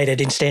automated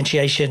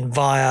instantiation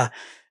via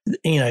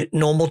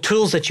normal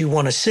tools that you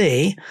want to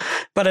see.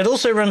 But it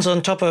also runs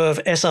on top of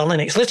SR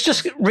Linux. Let's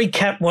just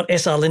recap what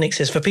SR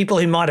Linux is for people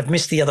who might have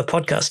missed the other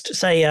podcast.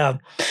 Say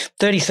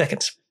 30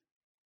 seconds.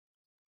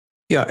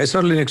 Yeah,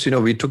 SR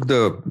Linux, we took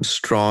the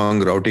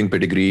strong routing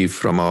pedigree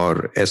from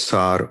our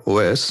SR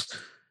OS,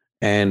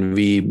 and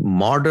we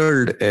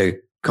modeled a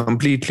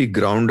completely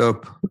ground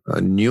up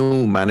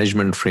new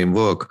management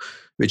framework,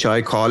 which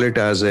I call it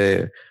as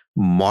a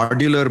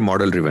modular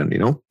model driven.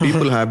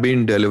 People have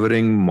been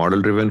delivering model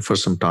driven for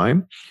some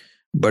time,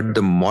 but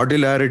the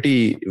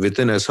modularity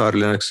within SR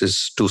Linux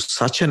is to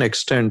such an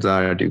extent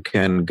that you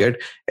can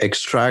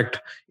extract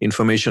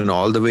information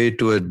all the way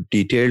to a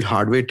detailed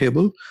hardware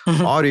table,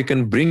 or you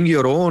can bring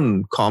your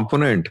own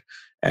component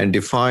and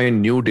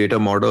define new data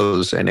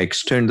models and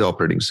extend the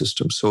operating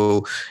system.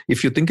 So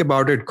if you think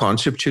about it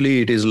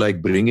conceptually, it is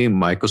like bringing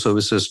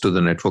microservices to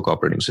the network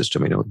operating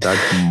system. That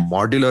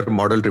modular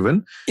model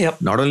driven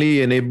not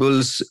only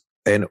enables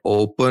an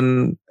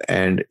open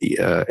and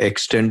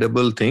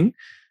extendable thing,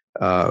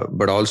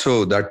 but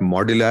also that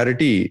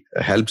modularity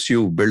helps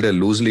you build a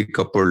loosely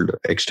coupled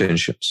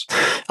extensions.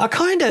 I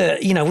kind of,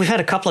 we've had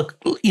a couple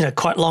of,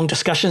 quite long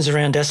discussions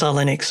around SR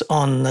Linux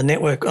on the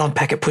network, on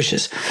packet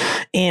pushes.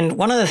 And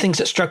one of the things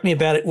that struck me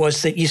about it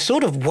was that you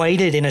sort of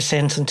waited in a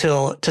sense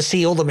to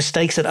see all the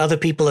mistakes that other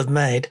people have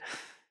made.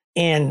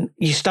 And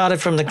you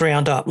started from the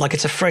ground up, like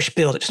it's a fresh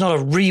build. It's not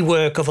a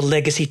rework of a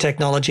legacy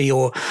technology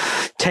or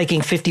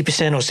taking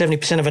 50% or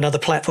 70% of another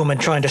platform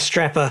and trying to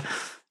strap a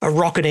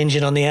rocket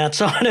engine on the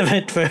outside of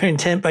it for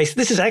intent-based.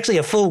 This is actually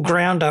a full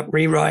ground-up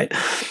rewrite,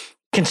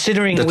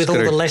 considering all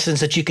the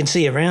lessons that you can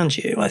see around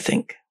you, I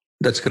think.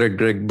 That's correct,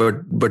 Greg.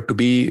 But to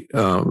be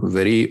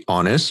very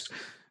honest,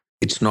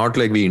 it's not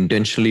like we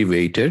intentionally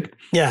waited.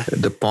 Yeah.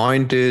 The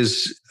point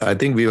is, I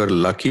think we were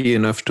lucky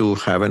enough to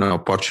have an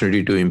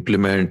opportunity to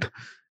implement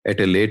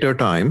at a later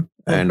time,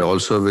 and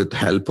also with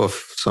help of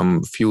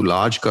some few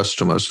large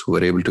customers who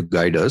were able to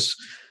guide us.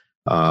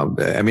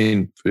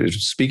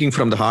 Speaking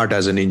from the heart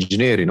as an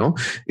engineer,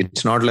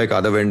 it's not like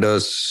other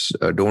vendors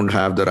don't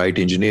have the right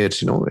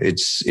engineers.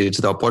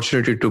 It's the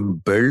opportunity to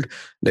build,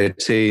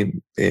 let's say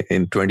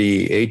in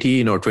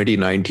 2018 or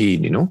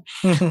 2019,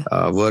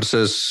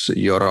 versus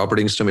your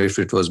operating system if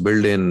it was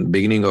built in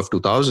beginning of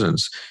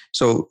 2000s.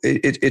 So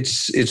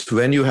it's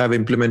when you have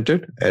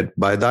implemented.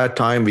 By that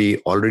time, we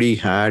already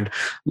had a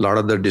lot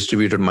of the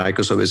distributed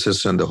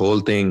microservices and the whole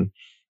thing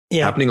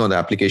happening on the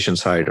application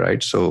side,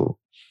 right? So.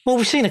 Well,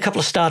 we've seen a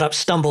couple of startups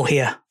stumble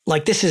here.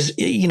 Like this is,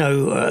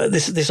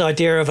 this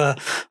idea of a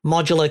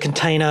modular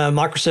container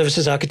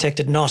microservices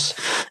architected NOS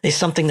is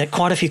something that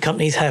quite a few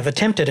companies have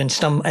attempted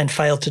and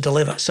failed to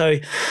deliver. So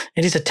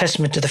it is a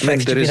testament to the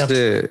fact that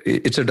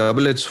it's a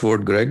double-edged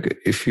sword, Greg.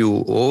 If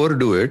you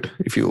overdo it,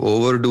 if you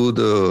overdo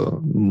the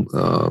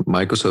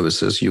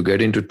microservices, you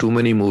get into too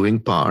many moving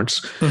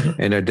parts.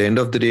 And at the end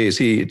of the day,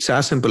 it's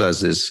as simple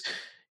as this.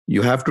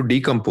 You have to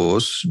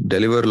decompose,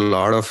 deliver a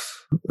lot of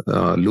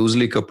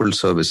loosely coupled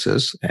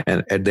services.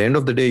 And at the end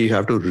of the day, you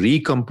have to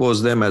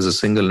recompose them as a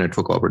single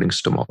network operating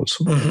system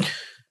also. Mm-hmm.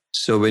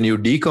 So when you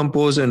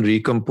decompose and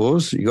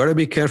recompose, you got to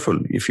be careful.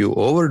 If you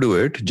overdo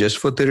it just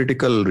for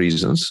theoretical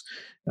reasons,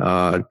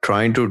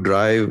 trying to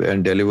drive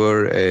and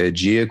deliver a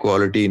GA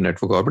quality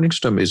network operating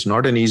system is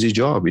not an easy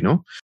job,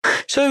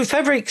 So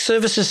Fabric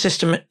Services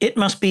System, it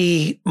must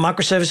be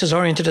microservices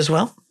oriented as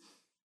well?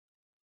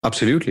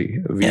 Absolutely.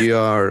 We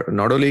are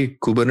not only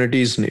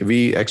Kubernetes,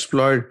 we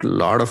exploit a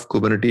lot of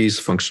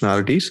Kubernetes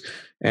functionalities,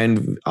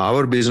 and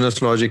our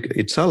business logic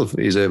itself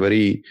is a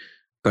very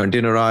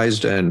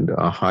containerized and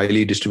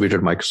highly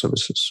distributed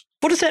microservices.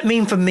 What does that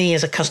mean for me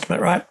as a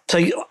customer, right? So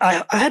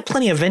I had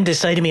plenty of vendors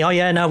say to me,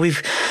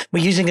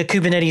 we're using a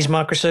Kubernetes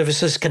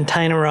microservices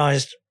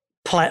containerized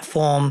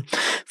platform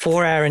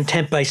for our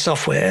intent-based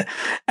software.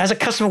 As a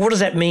customer, what does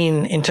that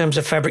mean in terms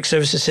of Fabric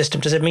Services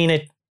System? Does it mean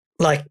it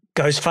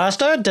goes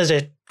faster? Does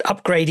it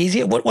upgrade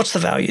easier? What's the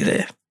value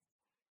there?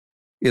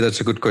 Yeah, that's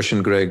a good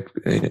question, Greg.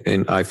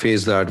 And I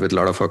face that with a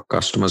lot of our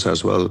customers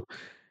as well.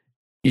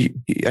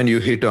 And you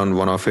hit on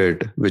one of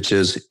it, which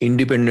is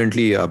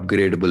independently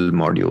upgradable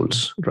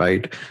modules,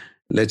 right?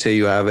 Let's say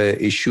you have an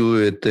issue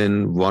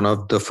within one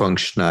of the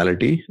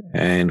functionality,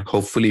 and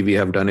hopefully we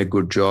have done a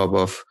good job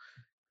of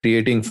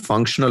creating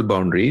functional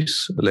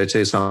boundaries. Let's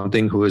say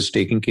something who is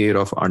taking care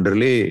of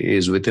underlay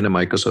is within a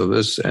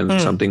microservice,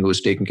 and something who is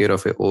taking care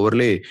of an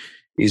overlay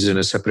is in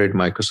a separate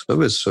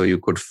microservice. So you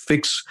could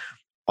fix,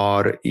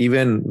 or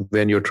even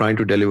when you're trying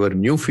to deliver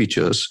new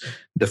features,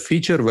 the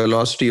feature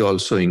velocity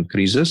also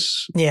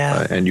increases.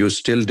 And you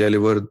still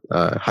deliver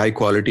high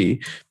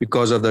quality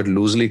because of that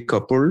loosely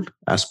coupled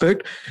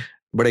aspect.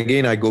 But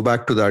again, I go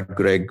back to that,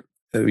 Greg.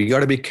 We got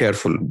to be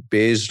careful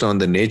based on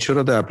the nature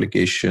of the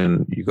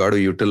application. You got to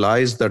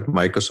utilize that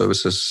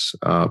microservices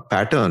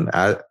pattern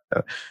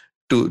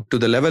to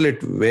the level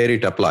where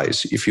it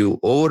applies. If you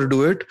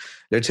overdo it,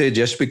 let's say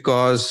just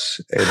because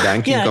a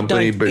banking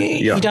company...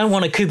 You don't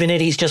want a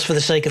Kubernetes just for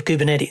the sake of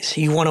Kubernetes.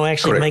 You want to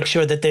actually make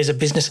sure that there's a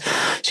business.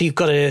 So you've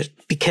got to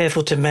be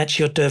careful to match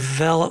your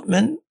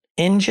development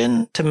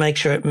engine to make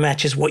sure it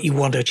matches what you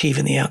want to achieve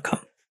in the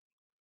outcome.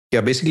 Yeah,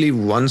 basically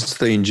once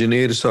the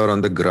engineers are on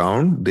the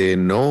ground, they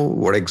know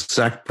what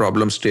exact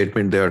problem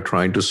statement they are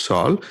trying to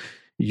solve.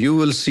 You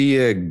will see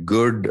a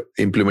good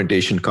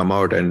implementation come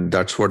out, and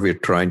that's what we're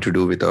trying to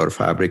do with our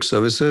Fabric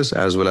services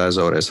as well as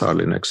our SR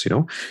Linux.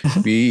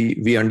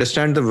 We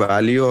understand the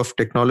value of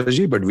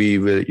technology, but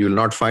you will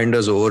not find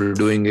us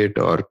overdoing it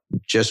or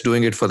just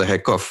doing it for the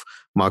heck of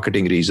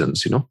marketing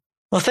reasons.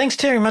 Well, thanks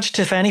very much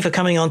to Fanny for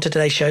coming on to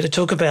today's show to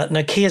talk about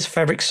Nokia's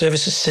Fabric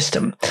Services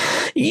System.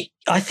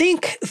 I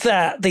think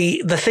that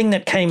the thing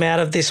that came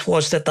out of this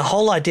was that the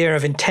whole idea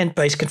of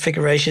intent-based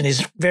configuration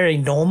is very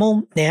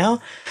normal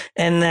now,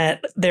 and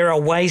that there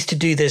are ways to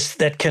do this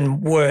that can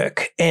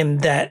work,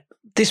 and that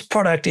this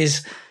product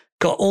is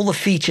got all the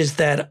features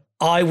that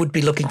I would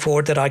be looking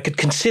for, that I could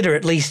consider,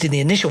 at least in the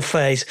initial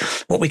phase,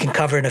 what we can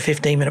cover in a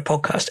 15-minute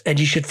podcast. And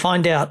you should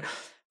find out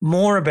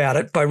more about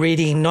it by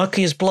reading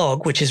Nokia's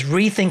blog, which is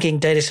Rethinking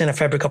Data Center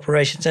Fabric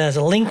Operations. And there's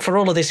a link for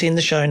all of this in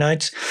the show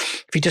notes.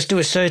 If you just do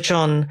a search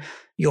on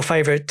your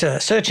favorite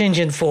search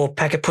engine for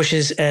packet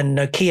pushes and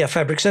Nokia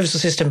Fabric Services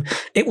System,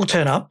 it will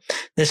turn up.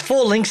 There's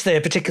 4 links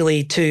there,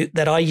 particularly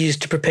that I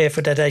used to prepare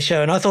for today's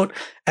show. And I thought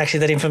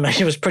actually that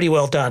information was pretty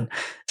well done.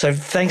 So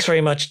thanks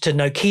very much to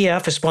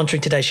Nokia for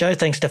sponsoring today's show.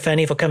 Thanks to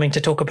Fanny for coming to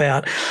talk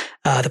about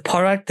the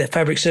product, the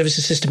Fabric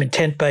Services System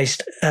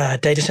intent-based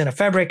data center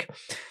fabric.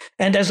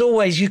 And as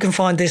always, you can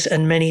find this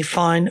and many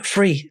fine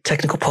free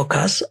technical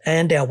podcasts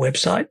and our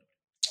website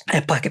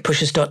at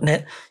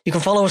packetpushers.net. You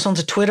can follow us on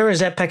Twitter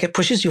as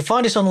 @packetpushers. You'll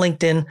find us on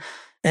LinkedIn.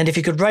 And if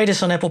you could rate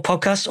us on Apple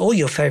Podcasts or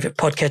your favorite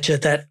podcatcher,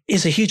 that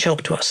is a huge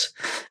help to us.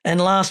 And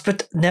last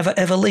but never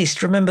ever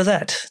least, remember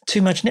that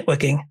too much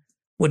networking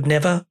would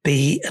never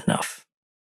be enough.